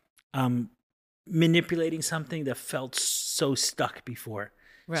manipulating something that felt so stuck before.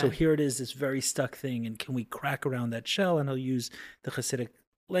 Right. So here it is, this very stuck thing, and can we crack around that shell? And he'll use the Hasidic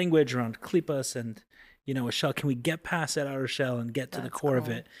language around klipas and, a shell. Can we get past that outer shell and get to the core of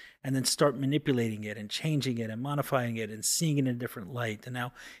it, and then start manipulating it and changing it and modifying it and seeing it in a different light, and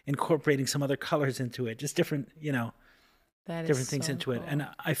now incorporating some other colors into it, just different, different things into it. And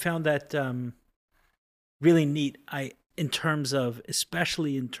I found that really neat.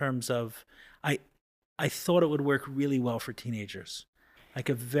 Especially in terms of, I thought it would work really well for teenagers, like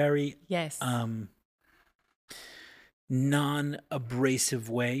a very non-abrasive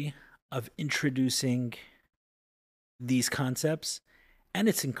way of introducing these concepts, and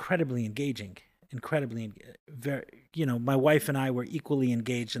it's incredibly engaging. My wife and I were equally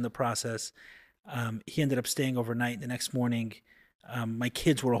engaged in the process. He ended up staying overnight. The next morning, my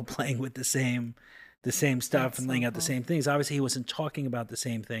kids were all playing with the same stuff and laying out the same things. Obviously, he wasn't talking about the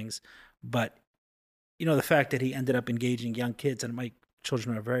same things, but the fact that he ended up engaging young kids, and my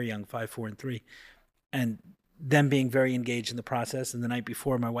children are very young, 5, 4, and 3, and them being very engaged in the process, and the night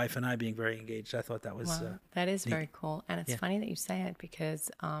before, my wife and I being very engaged. I thought that was that is neat. Very cool. And it's funny that you say it, because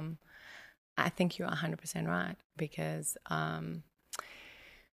I think you're 100% right, because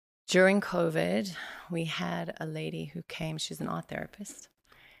during COVID, we had a lady who came. She's an art therapist,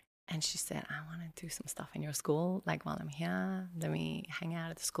 and she said, I want to do some stuff in your school, like while I'm here, let me hang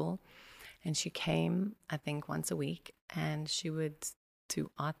out at the school. And she came, I think, once a week, and she would do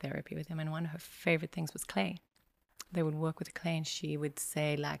art therapy with him, and one of her favorite things was clay. They would work with the clay, and she would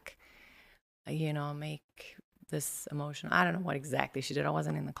say, like, make this emotion. I don't know what exactly she did. I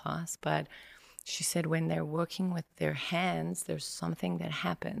wasn't in the class, but she said when they're working with their hands, there's something that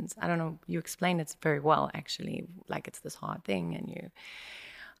happens. I don't know. You explained it very well, actually, like it's this hard thing, and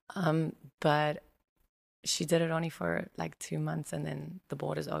but she did it only for like 2 months, and then the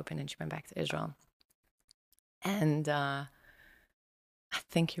borders opened, and she went back to Israel. And I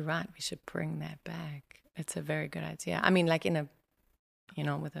think you're right. We should bring that back. It's a very good idea. I mean, like in a,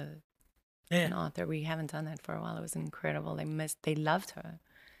 with an author, we haven't done that for a while. It was incredible. They loved her.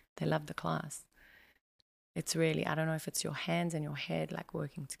 They loved the class. It's really, I don't know if it's your hands and your head like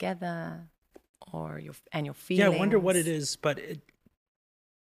working together, or your feelings. Yeah, I wonder what it is, but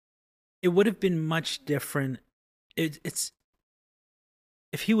it would have been much different. It's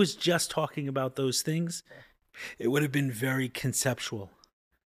if he was just talking about those things, it would have been very conceptual.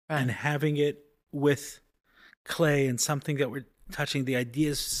 Right. And having it with clay and something that we're touching, the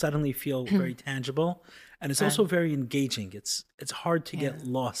ideas suddenly feel very tangible, and it's also very engaging. It's hard to get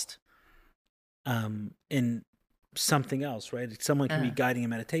lost in something else, right? Someone can be guiding a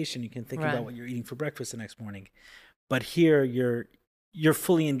meditation. You can think about what you're eating for breakfast the next morning, but here you're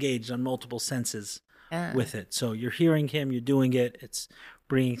fully engaged on multiple senses with it. So you're hearing him, you're doing it, it's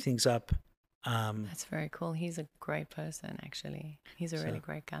bringing things up. That's very cool. He's a great person, actually. He's a really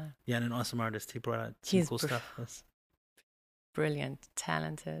great guy. Yeah, and an awesome artist. He brought out some cool stuff. Brilliant,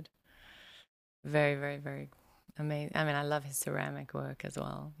 talented, very, very, very amazing. I mean, I love his ceramic work as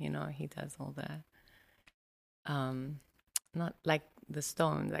well. He does all that. Not like the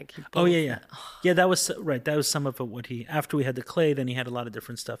stone, like he. Yeah, that was right. That was some of what he. After we had the clay, then he had a lot of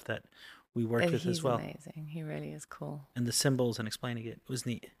different stuff that we worked with as well. He's amazing. He really is cool. And the symbols and explaining it was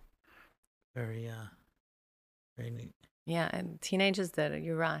neat. Very, very neat. Yeah, and teenagers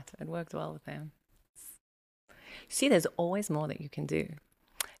you're right. It worked well with them. See, there's always more that you can do.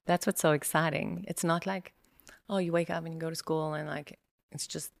 That's what's so exciting. It's not like, you wake up and you go to school and like it's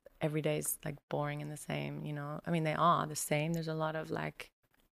just every day's like boring and the same, I mean, they are the same. There's a lot of like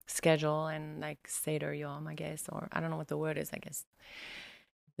schedule and like Seder Yom, I guess, or I don't know what the word is, I guess.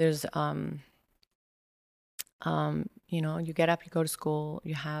 There's, you get up, you go to school,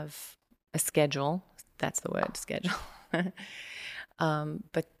 you have a schedule. That's the word, schedule.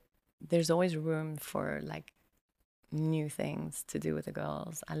 But there's always room for like new things to do with the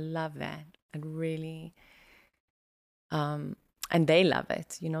girls. I love that. It really, and they love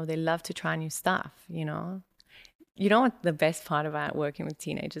it. They love to try new stuff, You know what the best part about working with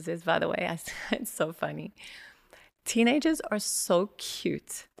teenagers is, by the way? It's so funny. Teenagers are so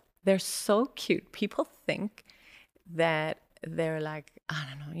cute. They're so cute. People think that they're like, I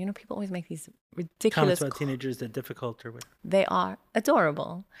don't know, people always make these ridiculous comments about teenagers that are difficult or what. They are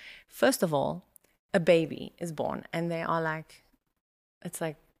adorable. First of all, a baby is born and they are like, it's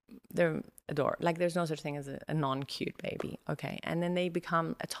like they're adorable. Like there's no such thing as a non-cute baby, okay? And then they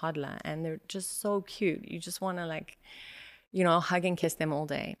become a toddler and they're just so cute. You just want to like hug and kiss them all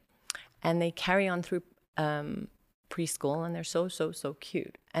day. And they carry on through preschool, and they're so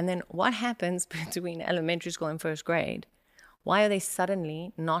cute. And then what happens between elementary school and first grade? Why are they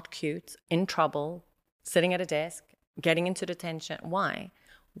suddenly not cute, in trouble, sitting at a desk, getting into detention? Why?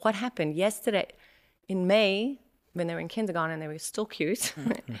 What happened? Yesterday, in May, when they were in kindergarten, they were still cute.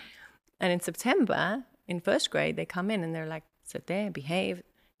 And in September, in first grade, they come in and they're like, sit there, behave,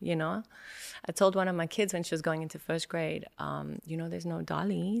 I told one of my kids when she was going into first grade, there's no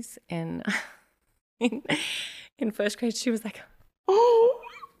dollies. And in first grade, she was like, oh,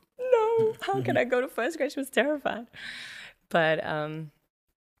 no, how can I go to first grade? She was terrified. But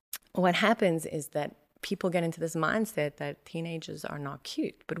what happens is that people get into this mindset that teenagers are not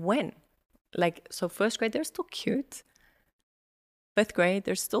cute. But when? So first grade, they're still cute. Fifth grade,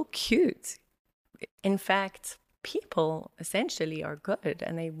 they're still cute. In fact, people essentially are good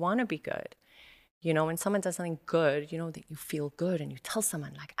and they want to be good. When someone does something good, that you feel good, and you tell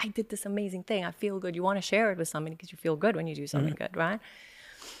someone like, I did this amazing thing, I feel good. You want to share it with somebody because you feel good when you do something good, right?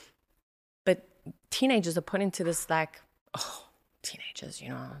 But teenagers are put into this teenagers,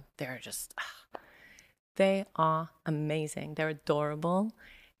 they're just, they are amazing. They're adorable.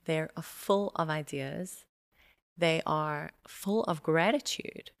 They're full of ideas. They are full of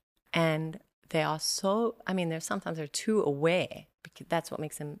gratitude. And they are sometimes they're too aware, because that's what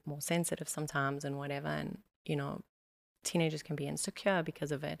makes them more sensitive sometimes and whatever. And, teenagers can be insecure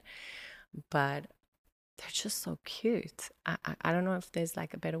because of it. But they're just so cute. I don't know if there's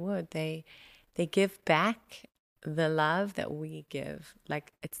a better word. They give back the love that we give.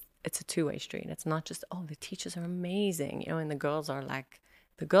 It's a two-way street. It's not just, the teachers are amazing, and the girls are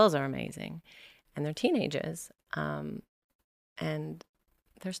amazing. And they're teenagers. And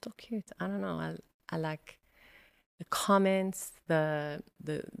they're still cute. I don't know. I like the comments, the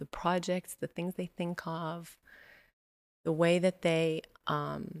projects, the things they think of, the way that they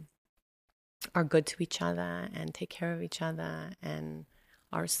are good to each other and take care of each other and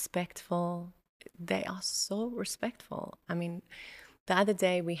are respectful. They are so respectful. The other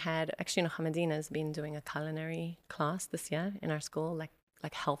day we had, actually, Hamadina's been doing a culinary class this year in our school, like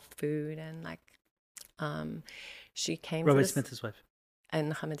health food, and she came Robert to Smith's wife.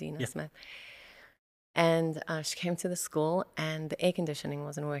 And Hamadina Smith. And she came to the school, and the air conditioning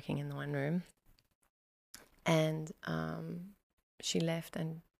wasn't working in the one room. And she left,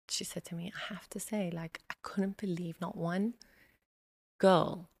 and she said to me, I have to say, I couldn't believe not one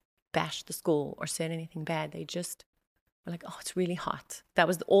girl bashed the school or said anything bad. They just were like, oh, it's really hot. That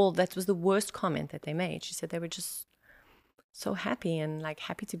was the worst comment that they made. She said they were just so happy and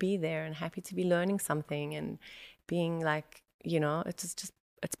happy to be there and happy to be learning something and being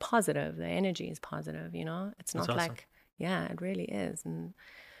it's positive. The energy is positive, It's not awesome. It really is. And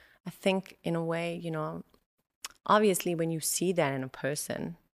I think in a way, obviously when you see that in a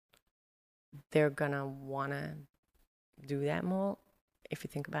person, they're going to want to do that more, if you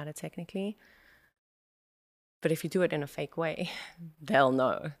think about it technically. But if you do it in a fake way, they'll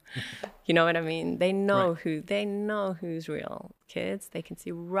know. You know what I mean? They know who's real. Kids, they can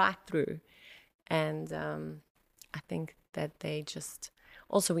see right through. And I think that they just,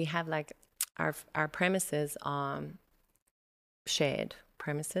 also we have our premises are shared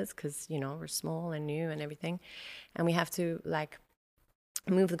premises, because we're small and new and everything, and we have to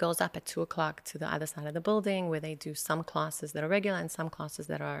move the girls up at 2:00 to the other side of the building, where they do some classes that are regular and some classes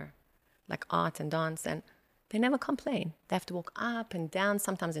that are art and dance, and they never complain. They have to walk up and down,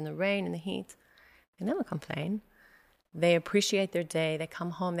 sometimes in the rain, in the heat. They never complain. They appreciate their day. They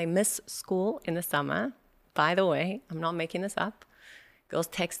come home. They miss school in the summer. By the way, I'm not making this up. Girls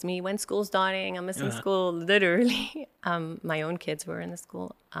text me, when school's starting, I'm missing school, literally. My own kids were in the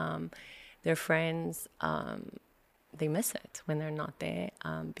school. Their friends, they miss it when they're not there,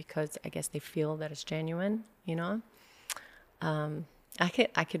 because I guess they feel that it's genuine,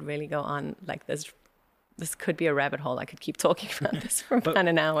 I could really go on like this. This could be a rabbit hole. I could keep talking about this for about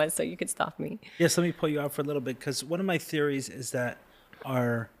an hour, so you could stop me. Yes, let me pull you out for a little bit, because one of my theories is that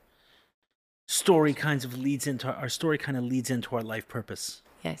our story kind of leads into our life purpose.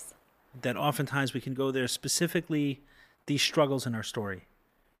 Yes. That oftentimes we can go there, specifically these struggles in our story.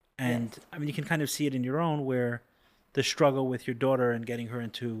 And yes. You can kind of see it in your own, where the struggle with your daughter and getting her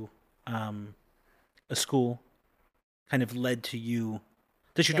into a school kind of led to you.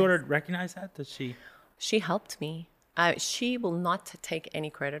 Does your daughter recognize that? Does she? She helped me. She will not take any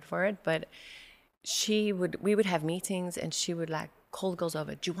credit for it, but we would have meetings, and she would call the girls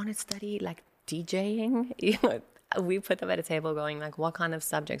over. Do you want to study DJing? We put them at a table going what kind of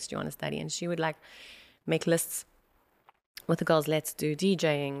subjects do you want to study? And she would make lists with the girls. Let's do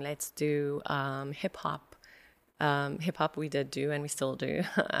DJing. Let's do hip hop. hip hop we did do, and we still do.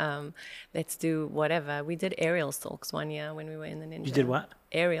 Let's do whatever. We did aerial silks one year when we were in the Ninja. You did what?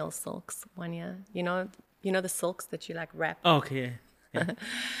 Aerial silks one year. You know the silks that you like wrap. Oh, okay. Yeah.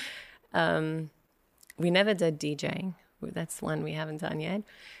 We never did DJing. That's one we haven't done yet.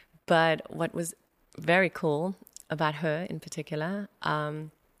 But what was very cool about her in particular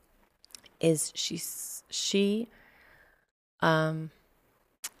is she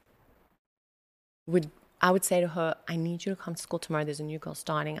I would say to her, I need you to come to school tomorrow. There's a new girl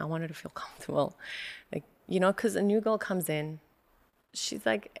starting. I want her to feel comfortable. Like, because a new girl comes in, she's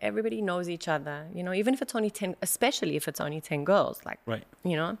like, everybody knows each other, even if it's only 10, especially if it's only 10 girls, like, right.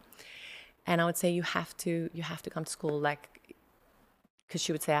 And I would say you have to come to school, like, because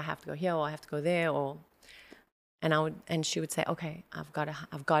she would say, I have to go here or I have to go there, and she would say, okay, I've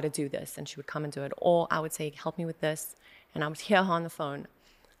got to do this. And she would come and do it. Or I would say, help me with this. And I would hear her on the phone.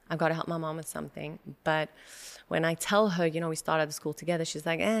 I've got to help my mom with something. But when I tell her, we started the school together, she's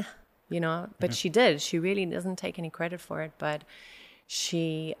like, but she did. She really doesn't take any credit for it. But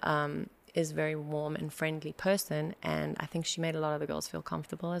she is a very warm and friendly person. And I think she made a lot of the girls feel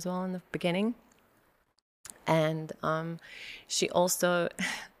comfortable as well in the beginning. And she also,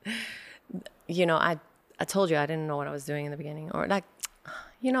 I told you I didn't know what I was doing in the beginning. Or like,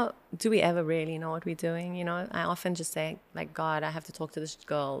 do we ever really know what we're doing? I often just say, like, God, I have to talk to this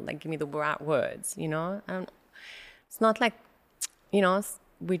girl. Like, give me the right words, It's not like,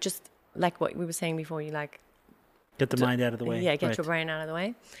 we just, like what we were saying before, you like... Get the mind out of the way. Yeah, get your brain out of the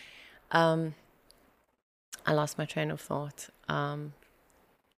way. I lost my train of thought.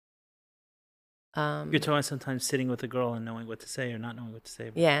 You're talking sometimes sitting with a girl and knowing what to say or not knowing what to say.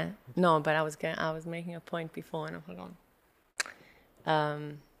 Yeah. No, but I was making a point before, and hold on.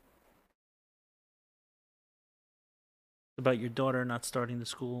 About your daughter not starting the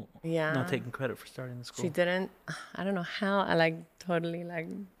school. Yeah. Not taking credit for starting the school. She didn't. I don't know how. I totally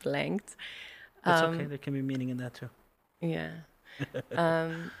blanked. That's okay. There can be meaning in that too. Yeah.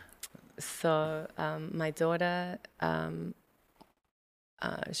 So my daughter,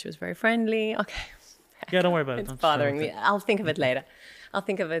 she was very friendly. Okay. Yeah, don't worry about it. It's bothering me. I'll think of it later. I'll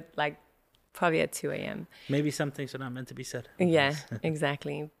think of it probably at 2 a.m. Maybe some things are not meant to be said. Yeah,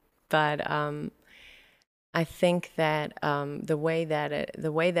 exactly. But I think that the way that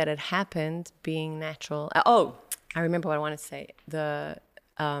it happened, being natural. I remember what I wanted to say.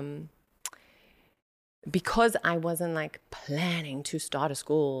 Because I wasn't planning to start a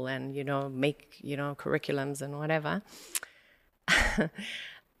school and make curriculums and whatever.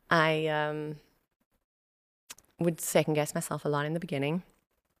 I would second guess myself a lot in the beginning.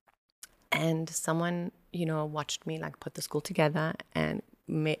 And someone, watched me put the school together and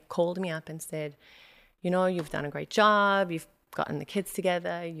called me up and said, you've done a great job. You've gotten the kids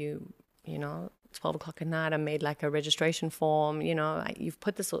together. 12 o'clock at night, I made a registration form. You've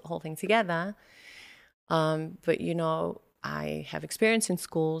put this whole thing together. But, I have experience in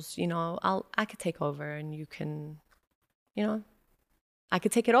schools. I could take over and you can, I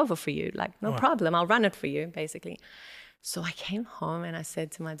could take it over for you. No problem. I'll run it for you, basically. So I came home and I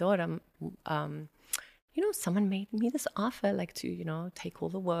said to my daughter, someone made me this offer, to, take all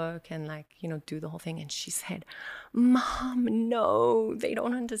the work and do the whole thing. And she said, Mom, no, they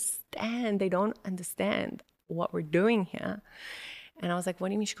don't understand. They don't understand what we're doing here. And I was like, what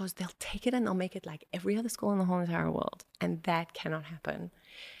do you mean? She goes, they'll take it and they'll make it like every other school in the whole entire world. And that cannot happen.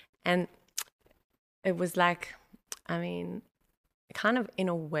 And it was kind of in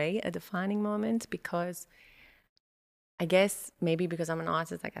a way a defining moment, because I guess maybe because I'm an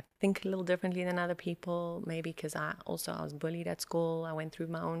artist, I think a little differently than other people. Maybe because I was bullied at school. I went through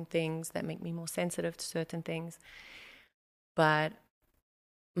my own things that make me more sensitive to certain things. But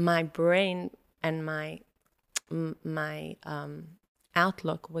my brain and my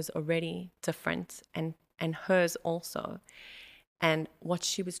outlook was already different, and hers also. And what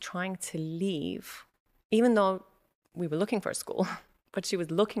she was trying to leave, even though we were looking for a school, what she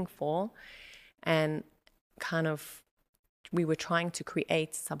was looking for, and kind of we were trying to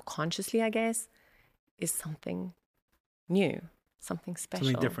create subconsciously, I guess, is something new, something special.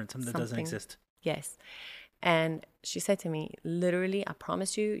 Something different, something that doesn't exist. Yes. And she said to me, literally, I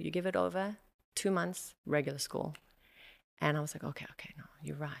promise you, you give it over 2 months, regular school. And I was like, okay, no,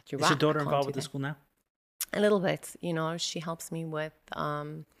 you're right. Is your daughter involved with the school now? A little bit. She helps me with,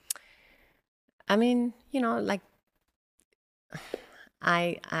 I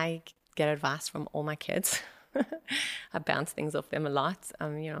get advice from all my kids. I bounce things off them a lot.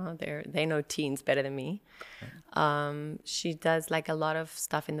 They know teens better than me. She does a lot of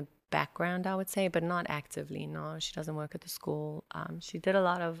stuff in the background, I would say, but not actively. No, she doesn't work at the school. She did a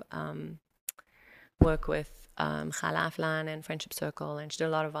lot of work with Chalaflan and Friendship Circle, and she did a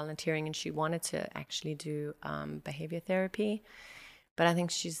lot of volunteering, and she wanted to actually do behavior therapy. But I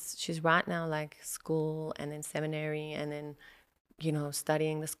think she's right now like school and then seminary and then,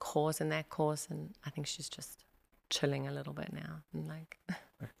 studying this course and that course. And I think she's just chilling a little bit now and like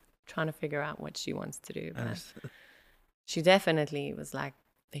trying to figure out what she wants to do. But she definitely was like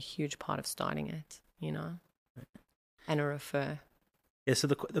a huge part of starting it, and a refer. Yeah, so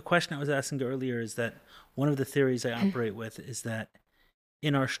the question I was asking earlier is that one of the theories I operate with is that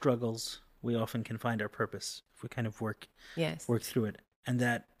in our struggles, we often can find our purpose if we kind of work through it. And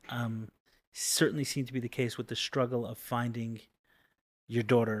that certainly seemed to be the case with the struggle of finding your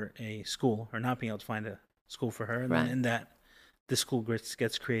daughter a school, or not being able to find a school for her, and then in that the school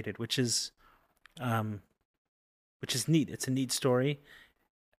gets created, which is neat. It's a neat story.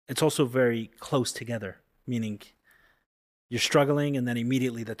 It's also very close together, meaning you're struggling, and then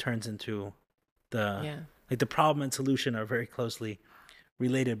immediately that turns into the problem and solution are very closely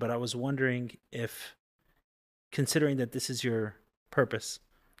related. But I was wondering if, considering that this is your purpose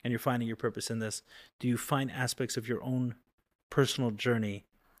and you're finding your purpose in this, do you find aspects of your own personal journey,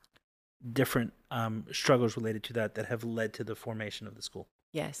 different struggles related to that have led to the formation of the school?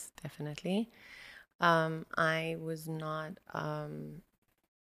 Yes, definitely. I was not, an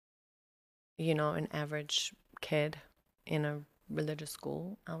average kid in a religious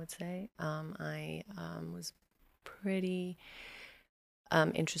school, I would say. I was pretty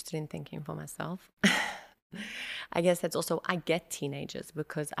interested in thinking for myself. I guess that's also, I get teenagers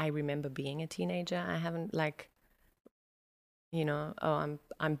because I remember being a teenager. I haven't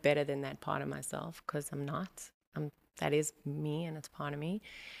I'm better than that part of myself, because I'm not. That is me, and it's part of me.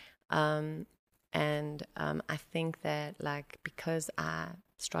 I think that because I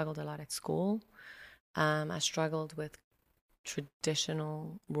struggled a lot at school, I struggled with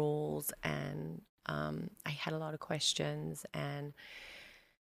traditional rules, and I had a lot of questions, and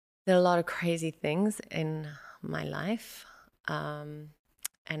there are a lot of crazy things in my life. And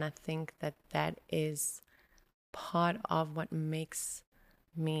I think that is part of what makes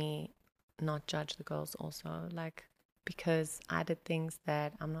me not judge the girls also, because I did things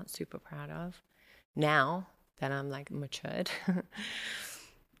that I'm not super proud of now that I'm matured.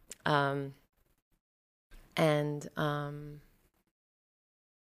 I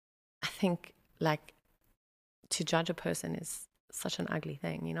think to judge a person is such an ugly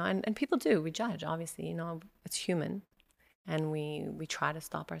thing, and people do, we judge, obviously, it's human, and we try to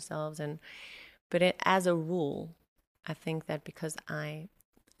stop ourselves, but as a rule, I think that because I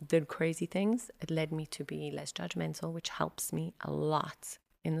did crazy things, it led me to be less judgmental, which helps me a lot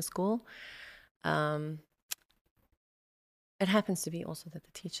in the school. It happens to be also that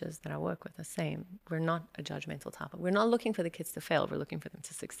the teachers that I work with are the same. We're not a judgmental type. We're not looking for the kids to fail. We're looking for them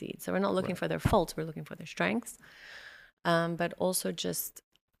to succeed. So we're not looking for their faults. We're looking for their strengths. But also just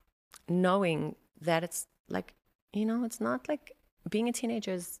knowing that it's it's not being a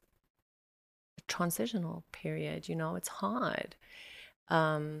teenager is a transitional period. It's hard.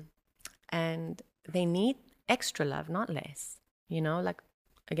 And they need extra love, not less.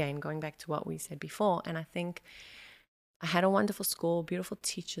 Again, going back to what we said before. And I think I had a wonderful school, beautiful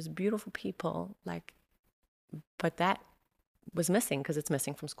teachers, beautiful people, but that was missing, because it's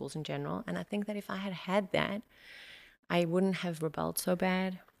missing from schools in general. And I think that if I had had that, I wouldn't have rebelled so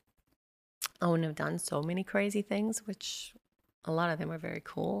bad. I wouldn't have done so many crazy things, which a lot of them were very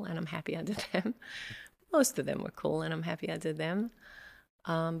cool, and I'm happy I did them. Most of them were cool, and I'm happy I did them.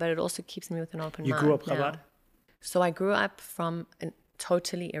 But it also keeps me with an open mind. You grew up Chabad? So I grew up from a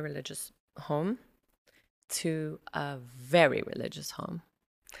totally irreligious home to a very religious home.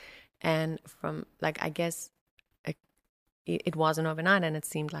 And from, I guess, it wasn't overnight, and it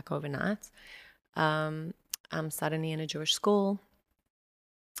seemed like overnight. I'm suddenly in a Jewish school,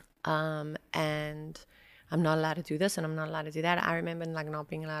 and I'm not allowed to do this, and I'm not allowed to do that. I remember not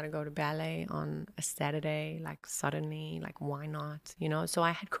being allowed to go to ballet on a Saturday, suddenly, why not? So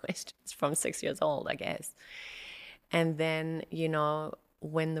I had questions from 6 years old, I guess. And then,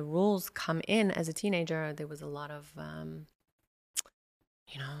 when the rules come in as a teenager, there was a lot of,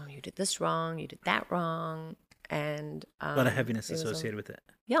 you did this wrong, you did that wrong. And a lot of heaviness associated with it.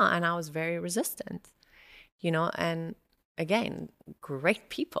 Yeah, and I was very resistant, and again, great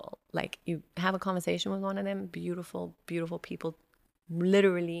people. You have a conversation with one of them, beautiful, beautiful people,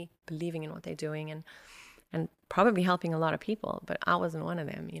 literally believing in what they're doing and probably helping a lot of people. But I wasn't one of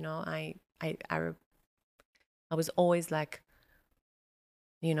them, I was always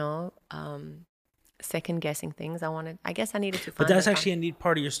second guessing things. I guess I needed to find. But that's actually a neat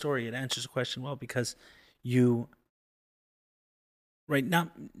part of your story. It answers the question well, because you right,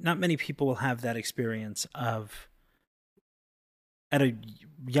 not many people will have that experience of, at a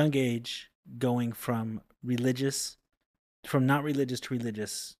young age, going from not religious to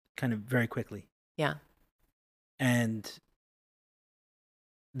religious kind of very quickly. Yeah. And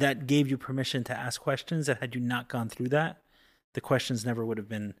that gave you permission to ask questions that, had you not gone through that, the questions never would have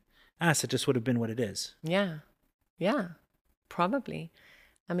been asked. It just would have been what it is. Yeah. Yeah. Probably.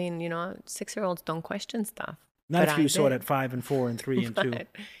 I mean, 6-year-olds don't question stuff. Not if you saw it at 5 and 4 and 3 and 2. Right.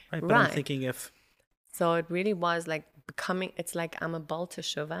 Right. But I'm thinking if... So it really was like becoming, it's like I'm a Baal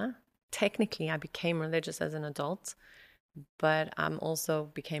Teshuvah. Technically, I became religious as an adult, but I'm also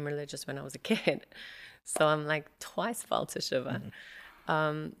became religious when I was a kid. So I'm like twice Baal Teshuvah.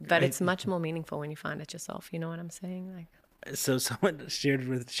 But it's much more meaningful when you find it yourself. You know what I'm saying? Like, so someone shared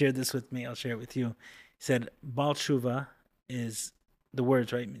this with me. I'll share it with you. He said, Baal Tshuva is, the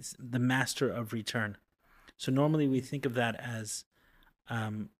words, right, means the master of return. So normally we think of that as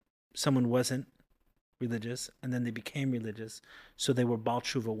someone wasn't religious and then they became religious, so they were Baal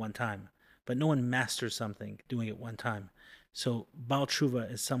Tshuva one time. But no one masters something doing it one time. So Baal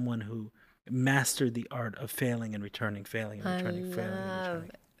Tshuva is someone who mastered the art of failing and returning, failing and returning, failing and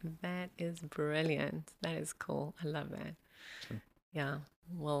returning. That is brilliant. That is cool. I love that. Yeah.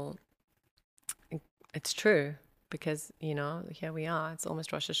 Well, it's true because, here we are. It's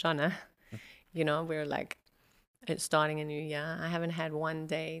almost Rosh Hashanah. We're like it's starting a new year. I haven't had one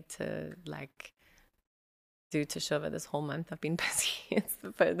day to like do Teshuvah this whole month. I've been busy. It's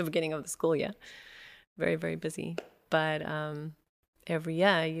the beginning of the school year. Very, very busy. But every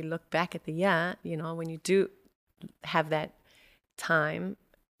year you look back at the year, when you do have that time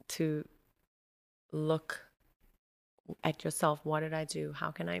to look at yourself, what did I do? How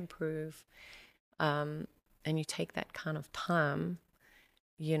can I improve? And you take that kind of time,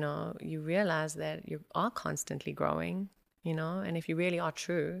 you realize that you are constantly growing, and if you really are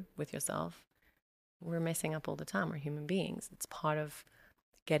true with yourself, we're messing up all the time. We're human beings. It's part of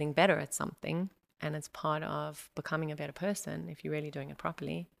getting better at something, and it's part of becoming a better person if you're really doing it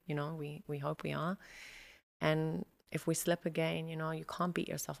properly. We hope we are. And if we slip again, you can't beat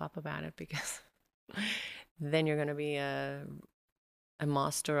yourself up about it, because then you're going to be a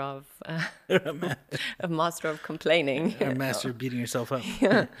master of a master of complaining, a master of beating yourself up.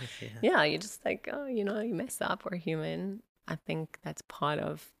 Yeah, you're just like, you mess up. We're human. I think that's part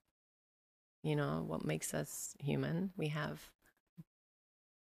of what makes us human. We have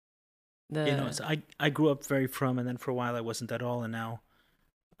so I grew up very frum, and then for a while I wasn't at all, and now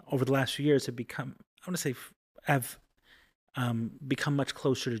over the last few years have become, I've become much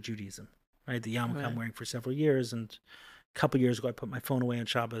closer to Judaism, right? The yarmulke I'm wearing for several years, and a couple years ago I put my phone away on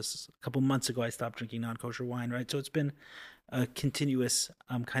Shabbos. A couple months ago I stopped drinking non-kosher wine, right? So it's been a continuous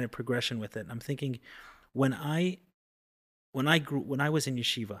kind of progression with it. And I'm thinking, when I was in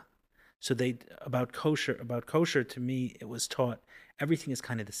yeshiva, so about kosher to me, it was taught everything is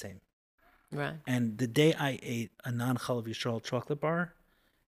kind of the same. Right. And the day I ate a non-chalav Yisrael chocolate bar,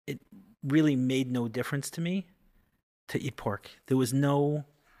 it really made no difference to me to eat pork. It wasn't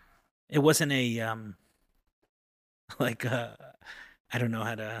a, I don't know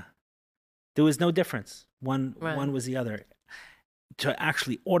how to, there was no difference. One was the other. To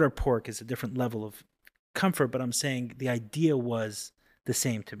actually order pork is a different level of comfort, but I'm saying the idea was the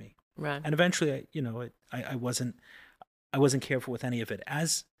same to me. Right. And eventually, I wasn't careful with any of it.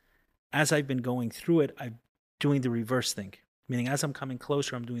 As I've been going through it, I'm doing the reverse thing. Meaning, as I'm coming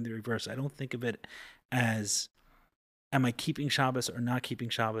closer, I'm doing the reverse. I don't think of it as, am I keeping Shabbos or not keeping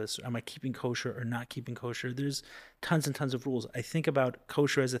Shabbos? Am I keeping kosher or not keeping kosher? There's tons and tons of rules. I think about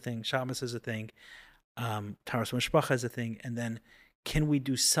kosher as a thing, Shabbos as a thing, Taras Mishpacha as a thing, and then can we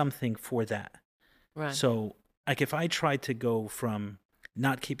do something for that? Right. So, like, if I tried to go from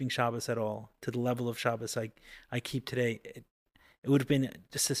not keeping Shabbos at all to the level of Shabbos I keep today, it would have been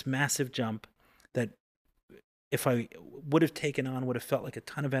just this massive jump that if I would have taken on, would have felt like a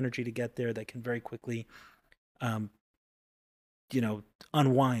ton of energy to get there, that can very quickly,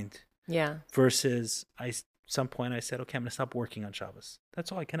 unwind. Yeah. Versus some point I said, okay, I'm going to stop working on Shabbos. That's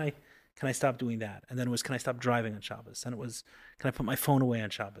all. Can I stop doing that? And then it was, can I stop driving on Shabbos? And it was, can I put my phone away on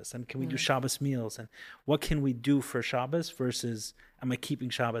Shabbos? And can we do Shabbos meals? And what can we do for Shabbos versus, am I keeping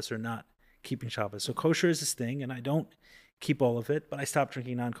Shabbos or not keeping Shabbos? So kosher is this thing, and I don't keep all of it, but I stopped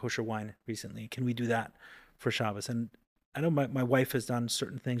drinking non-kosher wine recently. Can we do that for Shabbos? And I know my wife has done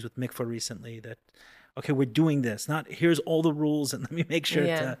certain things with mikvah recently that, okay, we're doing this. Not here's all the rules and let me make sure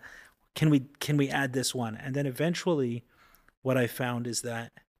to, can we add this one? And then eventually what I found is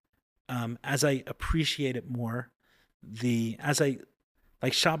that as I appreciate it more,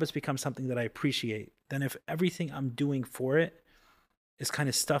 like Shabbos becomes something that I appreciate, then if everything I'm doing for it is kind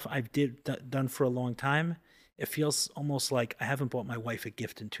of stuff I've done for a long time. It feels almost like I haven't bought my wife a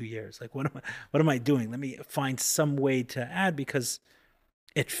gift in 2 years. Like, what am I doing? Let me find some way to add, because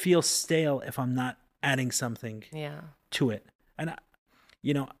it feels stale if I'm not adding something to it. And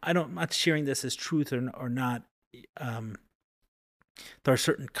I'm not sharing this as truth or not. There are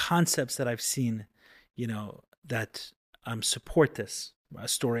certain concepts that I've seen, that support this. A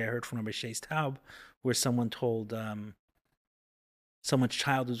story I heard from Rabbi Shais Taub, where someone told someone's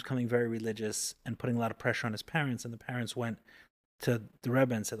child was becoming very religious and putting a lot of pressure on his parents, and the parents went to the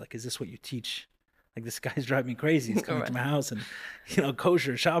Rebbe and said, like, is this what you teach? Like, this guy's driving me crazy. He's coming to my house, and,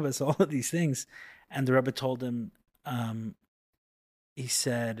 kosher, Shabbos, all of these things. And the Rebbe told him, he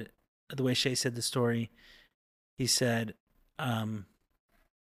said, the way Shay said the story, he said,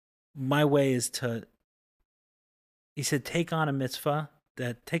 my way is he said, take on a mitzvah,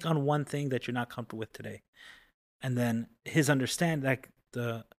 take on one thing that you're not comfortable with today. And then his understanding, like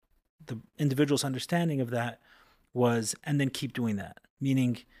the individual's understanding of that was, and then keep doing that.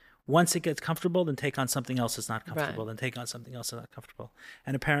 Meaning, once it gets comfortable, then take on something else that's not comfortable. Then take on something else that's not comfortable.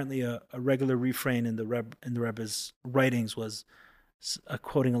 And apparently, a regular refrain in the Rebbe's writings was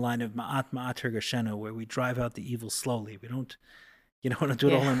quoting a line of Ma'at Hergeshenu, where we drive out the evil slowly. We don't, want to do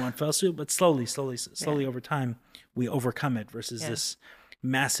it all in one fell swoop, but slowly over time, we overcome it. Versus this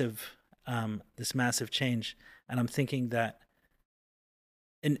massive change. And I'm thinking that,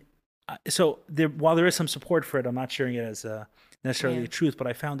 while there is some support for it, I'm not sharing it as necessarily a truth, but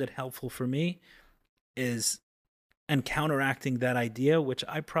I found it helpful for me and counteracting that idea, which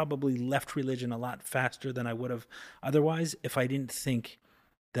I probably left religion a lot faster than I would have otherwise if I didn't think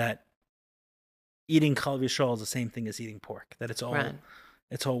that eating kal v'yishol is the same thing as eating pork, that it's all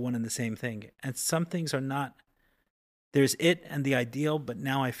one and the same thing. And some things are not. There's it and the ideal, but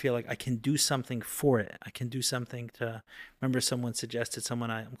now I feel like I can do something for it. I can do something to. Remember, someone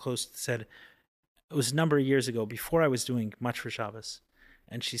I'm close to said, it was a number of years ago, before I was doing much for Shabbos,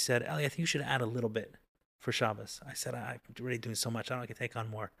 and she said, Eli, I think you should add a little bit for Shabbos. I said, I'm already doing so much, I don't know if I can take on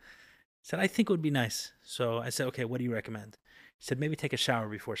more. She said, I think it would be nice. So I said, okay, what do you recommend? She said, maybe take a shower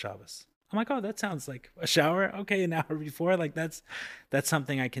before Shabbos. I'm like, oh, that sounds like a shower. Okay, an hour before, like that's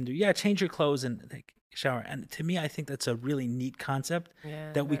something I can do. Yeah, change your clothes and take a shower. And to me, I think that's a really neat concept,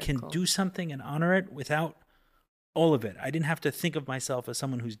 that we can do something and honor it without all of it. I didn't have to think of myself as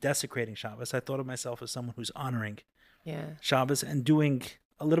someone who's desecrating Shabbos. I thought of myself as someone who's honoring Shabbos and doing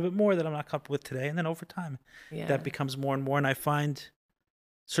a little bit more that I'm not comfortable with today. And then over time, that becomes more and more. And I find,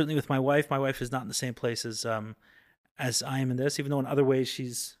 certainly with my wife is not in the same place as I am in this, even though in other ways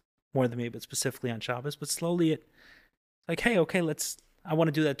she's more than me, but specifically on Shabbos. But slowly it's like, hey, okay, I want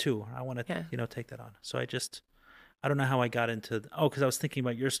to do that too. I want to, take that on. So I don't know how I got into, because I was thinking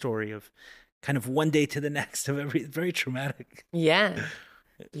about your story of kind of one day to the next of very traumatic. Yeah.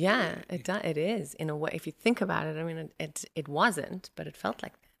 Yeah, it is in a way. If you think about it, I mean, it wasn't, but it felt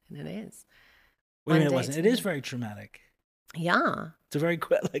like that, and it is. Wait a minute, it wasn't. It is very traumatic. Yeah. It's a very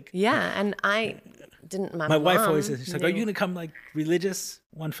quick, Yeah, and I didn't. My wife always says, she's like, "Are you going to come like religious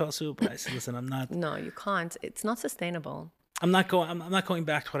one fell swoop?" I said, "Listen, I'm not." No, you can't. It's not sustainable. I'm not going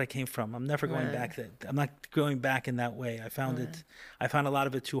back to what I came from. I'm never going back. I'm not going back in that way. I found a lot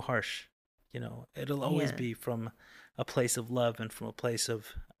of it too harsh. It'll always be from a place of love and from a place of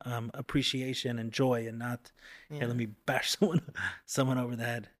appreciation and joy, and not, hey, let me bash someone over the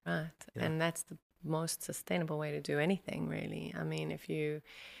head. Right, and that's the most sustainable way to do anything, really. I mean, if you're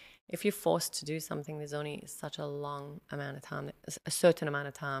forced to do something, there's only such a long amount of time, a certain amount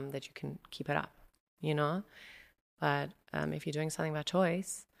of time that you can keep it up, But if you're doing something by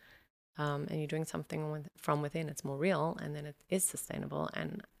choice, and you're doing something from within, it's more real, and then it is sustainable.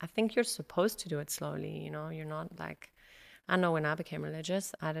 And I think you're supposed to do it slowly. You're not like, I know when I became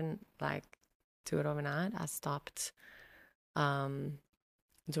religious, I didn't do it overnight. I stopped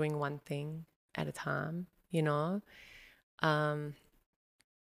doing one thing at a time.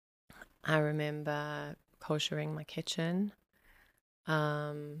 I remember koshering my kitchen.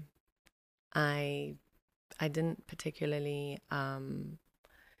 I didn't particularly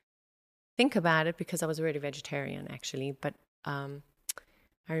think about it because I was already vegetarian, actually. But I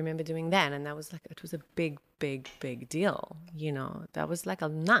remember doing that, and that was it was a big, big, big deal. That was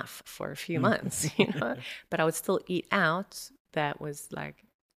enough for a few months. But I would still eat out. That was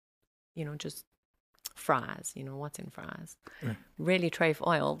just fries. What's in fries? Really treif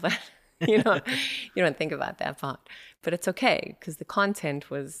oil, but you don't think about that part. But it's okay because the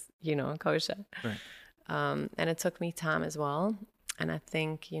content was kosher. Right. And it took me time as well. And I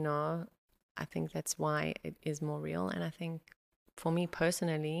think, that's why it is more real. And I think for me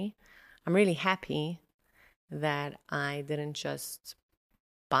personally, I'm really happy that I didn't just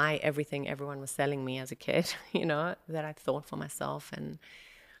buy everything everyone was selling me as a kid, that I thought for myself, and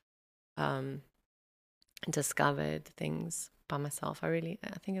discovered things by myself. I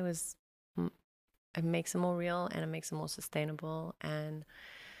think it makes it more real, and it makes it more sustainable. And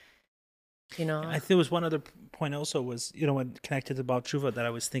I think there was one other point also was, when connected about tshuva that I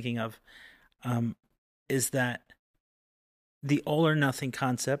was thinking of, is that the all or nothing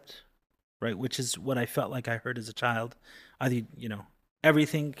concept, right? Which is what I felt like I heard as a child. Either,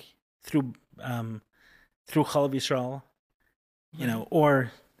 everything through Chalav Yisrael,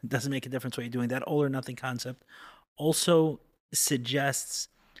 or it doesn't make a difference what you're doing. That all or nothing concept also suggests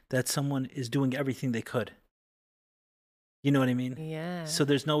that someone is doing everything they could. You know what I mean? Yeah. So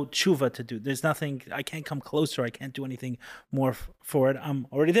there's no tshuva to do. There's nothing, I can't come closer. I can't do anything more for it. I'm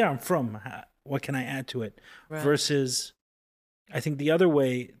already there. I'm from. What can I add to it? Right. Versus, I think the other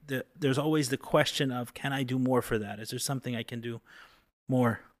way, there's always the question of, can I do more for that? Is there something I can do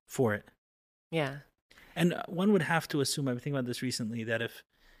more for it? Yeah. And one would have to assume, I've been thinking about this recently, that if,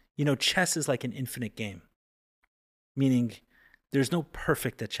 chess is like an infinite game, meaning there's no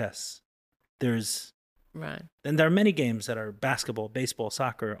perfect at chess. Right. And there are many games that are basketball, baseball,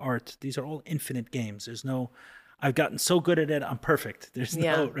 soccer, art. These are all infinite games. There's no, I've gotten so good at it, I'm perfect. There's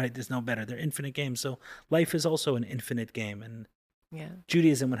there's no better. They're infinite games. So life is also an infinite game. And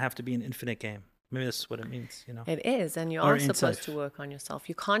Judaism would have to be an infinite game. Maybe that's what it means, It is. And you are supposed to work on yourself.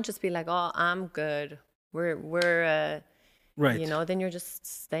 You can't just be like, oh, I'm good. We're right. Then you're just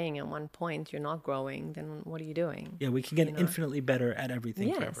staying at one point. You're not growing. Then what are you doing? Yeah, we can get infinitely better at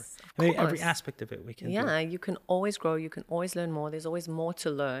everything forever. I mean, every aspect of it we can do. Yeah, you can always grow. You can always learn more. There's always more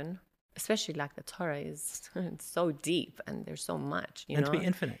to learn, especially like the Torah is it's so deep and there's so much, And to be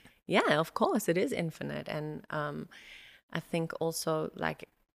infinite. Yeah, of course, it is infinite. And I think also like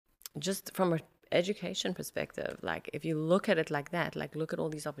just from an education perspective, like if you look at it like that, like look at all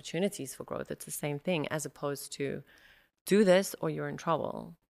these opportunities for growth, it's the same thing as opposed to do this or you're in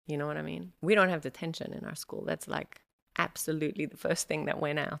trouble. You know what I mean? We don't have detention in our school. That's like absolutely the first thing that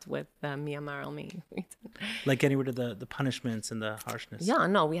went out with Myanmar on me. Like getting rid of the punishments and the harshness. Yeah,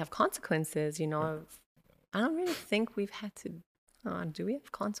 no, we have consequences, I don't really think we've had to, do we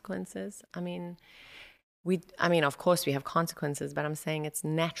have consequences? I mean, of course we have consequences, but I'm saying it's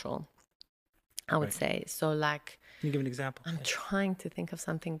natural, I would say. So like... Can you give an example? I'm trying to think of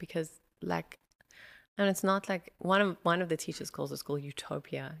something because like, and it's not like one of the teachers calls the school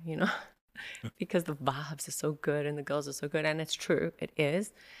utopia, because the vibes are so good and the girls are so good. And it's true, it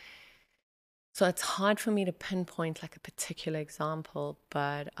is. So it's hard for me to pinpoint like a particular example,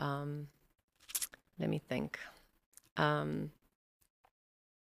 but let me think.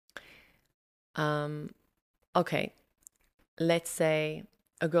 Okay, let's say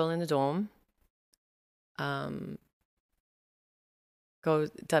a girl in the dorm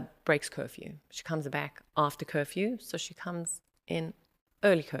breaks curfew. She comes back after curfew, so she comes in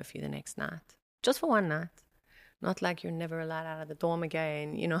early curfew the next night, just for one night. Not like you're never allowed out of the dorm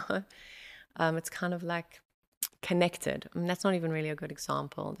again, It's kind of like connected. I mean, that's not even really a good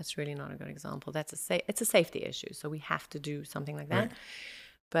example. That's really not a good example. It's a safety issue, so we have to do something like that. Right.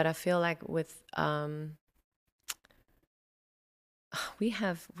 But I feel like with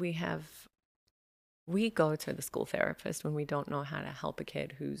we go to the school therapist when we don't know how to help a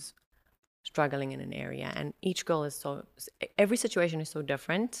kid who's struggling in an area, and every situation is so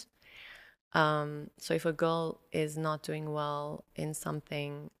different. So if a girl is not doing well in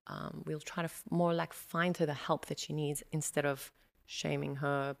something, we'll try to more like find her the help that she needs instead of shaming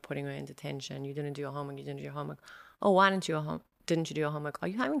her, putting her in detention. You didn't do your homework. You didn't do your homework. Oh, why didn't you do your homework? Are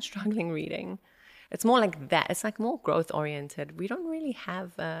you having struggling reading? It's more like that. It's like more growth oriented. We don't really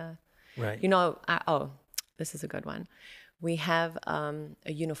have right. This is a good one. We have a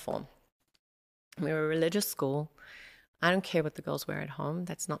uniform. We're a religious school. I don't care what the girls wear at home.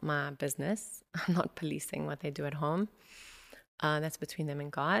 That's not my business. I'm not policing what they do at home. That's between them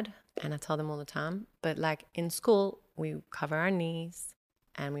and God. And I tell them all the time. But like in school, we cover our knees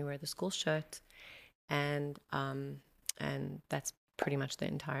and we wear the school shirt. And that's pretty much the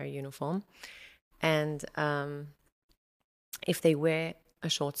entire uniform. And if they wear a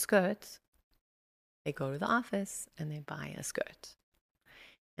short skirt, they go to the office and they buy a skirt.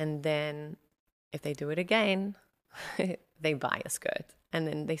 And then if they do it again, they buy a skirt. And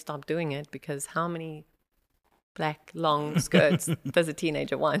then they stop doing it because how many black long skirts does a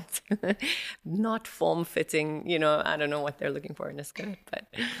teenager want? Not form-fitting, I don't know what they're looking for in a skirt, but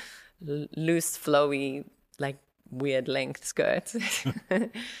loose, flowy, like weird length skirts.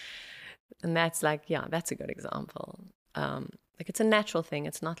 And that's like, that's a good example. Like it's a natural thing.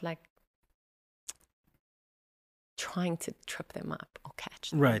 It's not like trying to trip them up or catch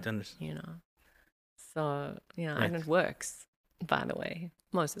them. Right. You know. So, you know, Right. and it works, by the way,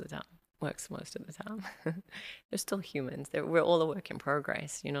 most of the time. Works most of the time. They're still humans. We're all a work in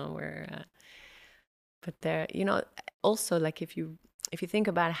progress, you know. But they're, you know, also like if you think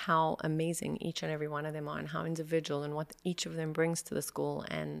about how amazing each and every one of them are and how individual and what each of them brings to the school,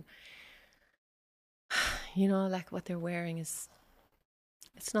 and you know, like what they're wearing is,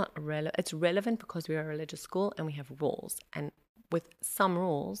 it's not relevant. It's relevant because we are a religious school and we have rules, and with some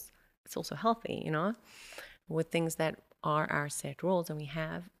rules it's also healthy, you know, with things that are our set rules, and we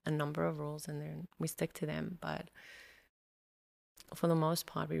have a number of rules and then we stick to them. But for the most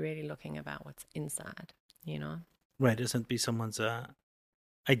part, we're really looking about what's inside, you know. Right. It doesn't be someone's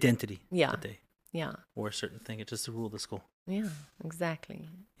identity. Yeah. That they, Yeah. or a certain thing. It's just the rule of the school. Yeah, exactly.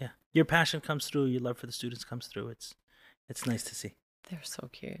 Yeah. Your passion comes through. Your love for the students comes through. It's nice to see. They're so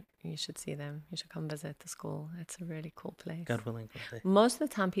cute. You should see them. You should come visit the school. It's a really cool place. God willing, one day. Most of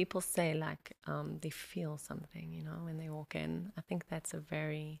the time people say like they feel something, you know, when they walk in. I think that's a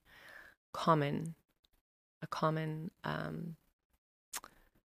very common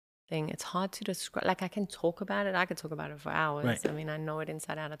thing. It's hard to describe. Like I can talk about it. I could talk about it for hours. Right. I mean, I know it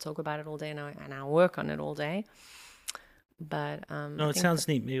inside out. I talk about it all day, and I work on it all day. But No, it sounds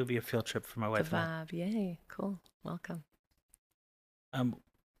neat. Maybe it'll be a field trip for my wife the and I. vibe, yay, cool, welcome.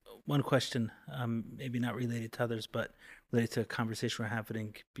 One question, maybe not related to others, but related to a conversation we're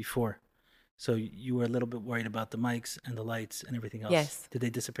having before. So you were a little bit worried about the mics and the lights and everything else. Yes. Did they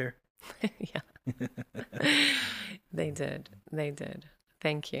disappear? Yeah. They did.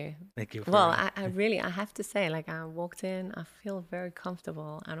 Thank you. Thank you. Well, I really have to say, like I walked in, I feel very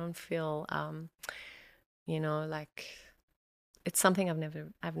comfortable. I don't feel, you know, like it's something I've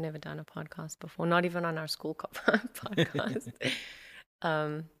never done a podcast before, not even on our school podcast.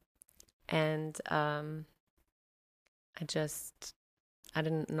 I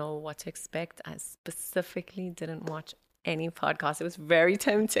didn't know what to expect. I specifically didn't watch any podcast. It was very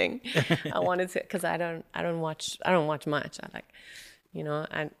tempting. I wanted to, because I don't watch much. I like, you know,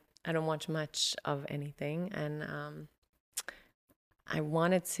 I don't watch much of anything, and I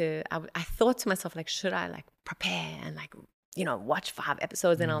wanted to. I thought to myself, like, should I like prepare and like, you know, watch 5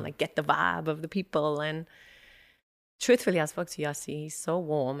 episodes and I'll like get the vibe of the people. And truthfully, I spoke to Yossi. He's so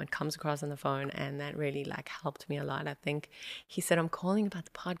warm and comes across on the phone, and that really like helped me a lot. I think he said, I'm calling about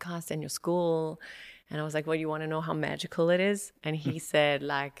the podcast and your school. And I was like, well, you want to know how magical it is? And he said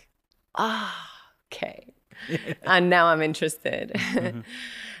like, okay. And now I'm interested.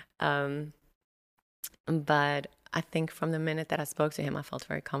 But I think from the minute that I spoke to him, I felt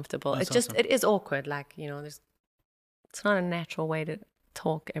very comfortable. That's It's awesome. it is awkward. Like, you know, it's not a natural way to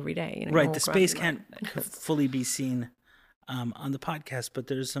talk every day. You know, Right. you The walk around space and can't fully be seen on the podcast, but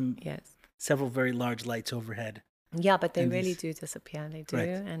there's several very large lights overhead. Yeah, but they And really these- do disappear. They do. Right.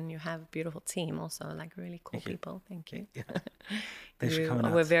 And you have a beautiful team also, like really cool Thank you. people. Thank you. Yeah. Thanks for You coming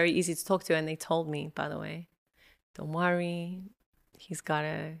out. were very easy to talk to, and they told me, by the way, don't worry, he's got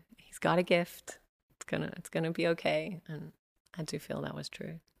a gift. It's gonna be okay. And I do feel that was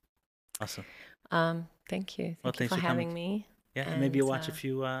true. Awesome. Thank you. Well, Thank you thanks for for having coming. me. Yeah, And, maybe you'll watch a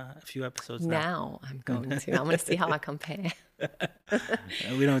few episodes now. Now I'm going to see how I compare.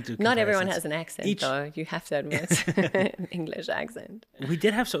 We don't do. Not everyone comparisons. has an accent, Each- though. You have to admit, an English accent. We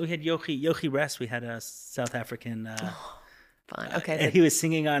did have we had Yochi Rest. We had a South African. Fine. Okay. And he was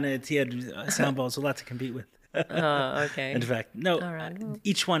singing on it. He had sound balls, a lot to compete with. Oh, okay. In fact, no. All right, well.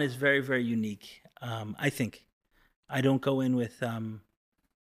 Each one is very, very unique. I think I don't go in with.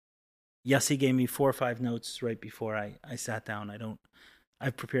 Yossi gave me 4 or 5 notes right before I sat down.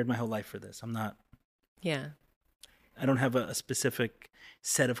 I've prepared my whole life for this. I'm not. Yeah. I don't have a specific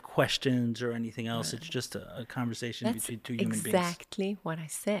set of questions or anything else. It's just a conversation That's between 2 human beings. exactly what I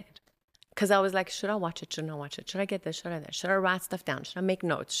said. Because I was like, should I watch it? Should I not watch it? Should I get this? Should I that? Should I write stuff down? Should I make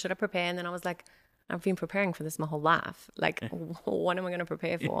notes? Should I prepare? And then I was like, I've been preparing for this my whole life. Like, what am I going to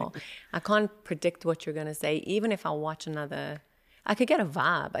prepare for? I can't predict what you're going to say. Even if I watch another, I could get a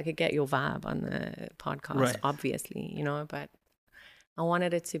vibe. I could get your vibe on the podcast, Right. obviously, you know, but I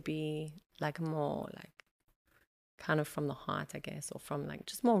wanted it to be like more like kind of from the heart, I guess, or from like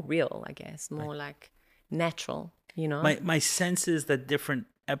just more real, I guess, more like natural, you know? My sense is that different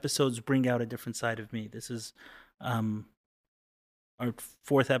episodes bring out a different side of me. This is our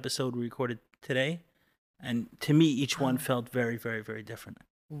 4th episode we recorded today. And to me, each one felt very, very, very different.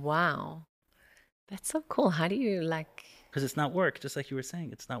 Wow. That's so cool. How do you like... Because it's not work, just like you were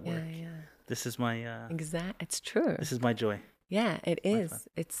saying. It's not work. Yeah. This is my It's true. this is my joy. Yeah, it is. fun.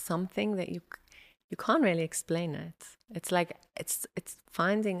 It's something that you can't really explain it. It's like it's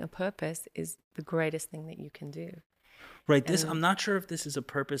finding a purpose is the greatest thing that you can do. Right. This, I'm not sure if this is a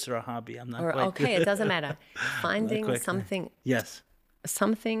purpose or a hobby. I'm not quite. Okay, it doesn't matter. Finding something. Yes.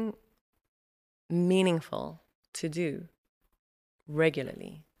 Something meaningful to do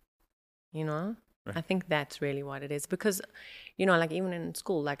regularly, you know? Right. I think that's really what it is. Because, you know, like even in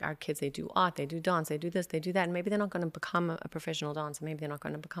school, like our kids, they do art, they do dance, they do this, they do that. And maybe they're not going to become a professional dancer. Maybe they're not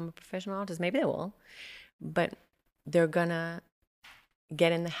going to become a professional artist. Maybe they will. But they're going to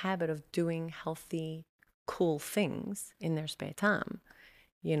get in the habit of doing healthy, cool things in their spare time,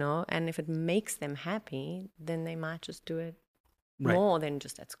 you know? And if it makes them happy, then they might just do it more than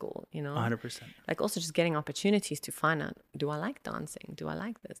just at school, you know? 100%. Like also just getting opportunities to find out, do I like dancing? Do I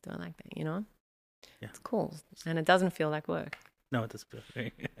like this? Do I like that? You know? Yeah. It's cool. And it doesn't feel like work. No, it doesn't feel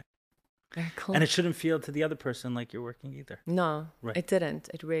very cool. And it shouldn't feel to the other person like you're working either. No, it didn't.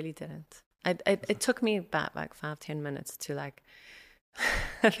 It really didn't. It took me about like 5-10 minutes to like,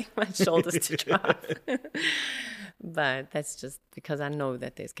 I think my shoulders to drop. But that's just because I know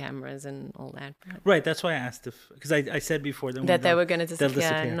that there's cameras and all that. Right. That's why I asked because I said before that they were going to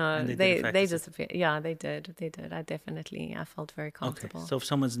disappear. No, they disappeared. Yeah, they did. I felt very comfortable. Okay. So if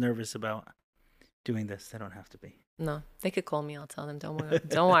someone's nervous about doing this, they don't have to be. No, they could call me. I'll tell them, don't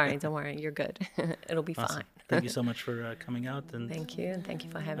worry, you're good. It'll be fine. Thank you so much for coming out. And thank you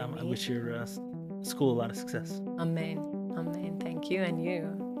for having me. I wish your school a lot of success. Amen. Thank you, and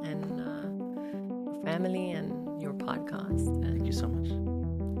you, and your family, and your podcast. Thank you so much.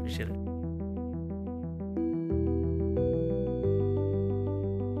 Appreciate it.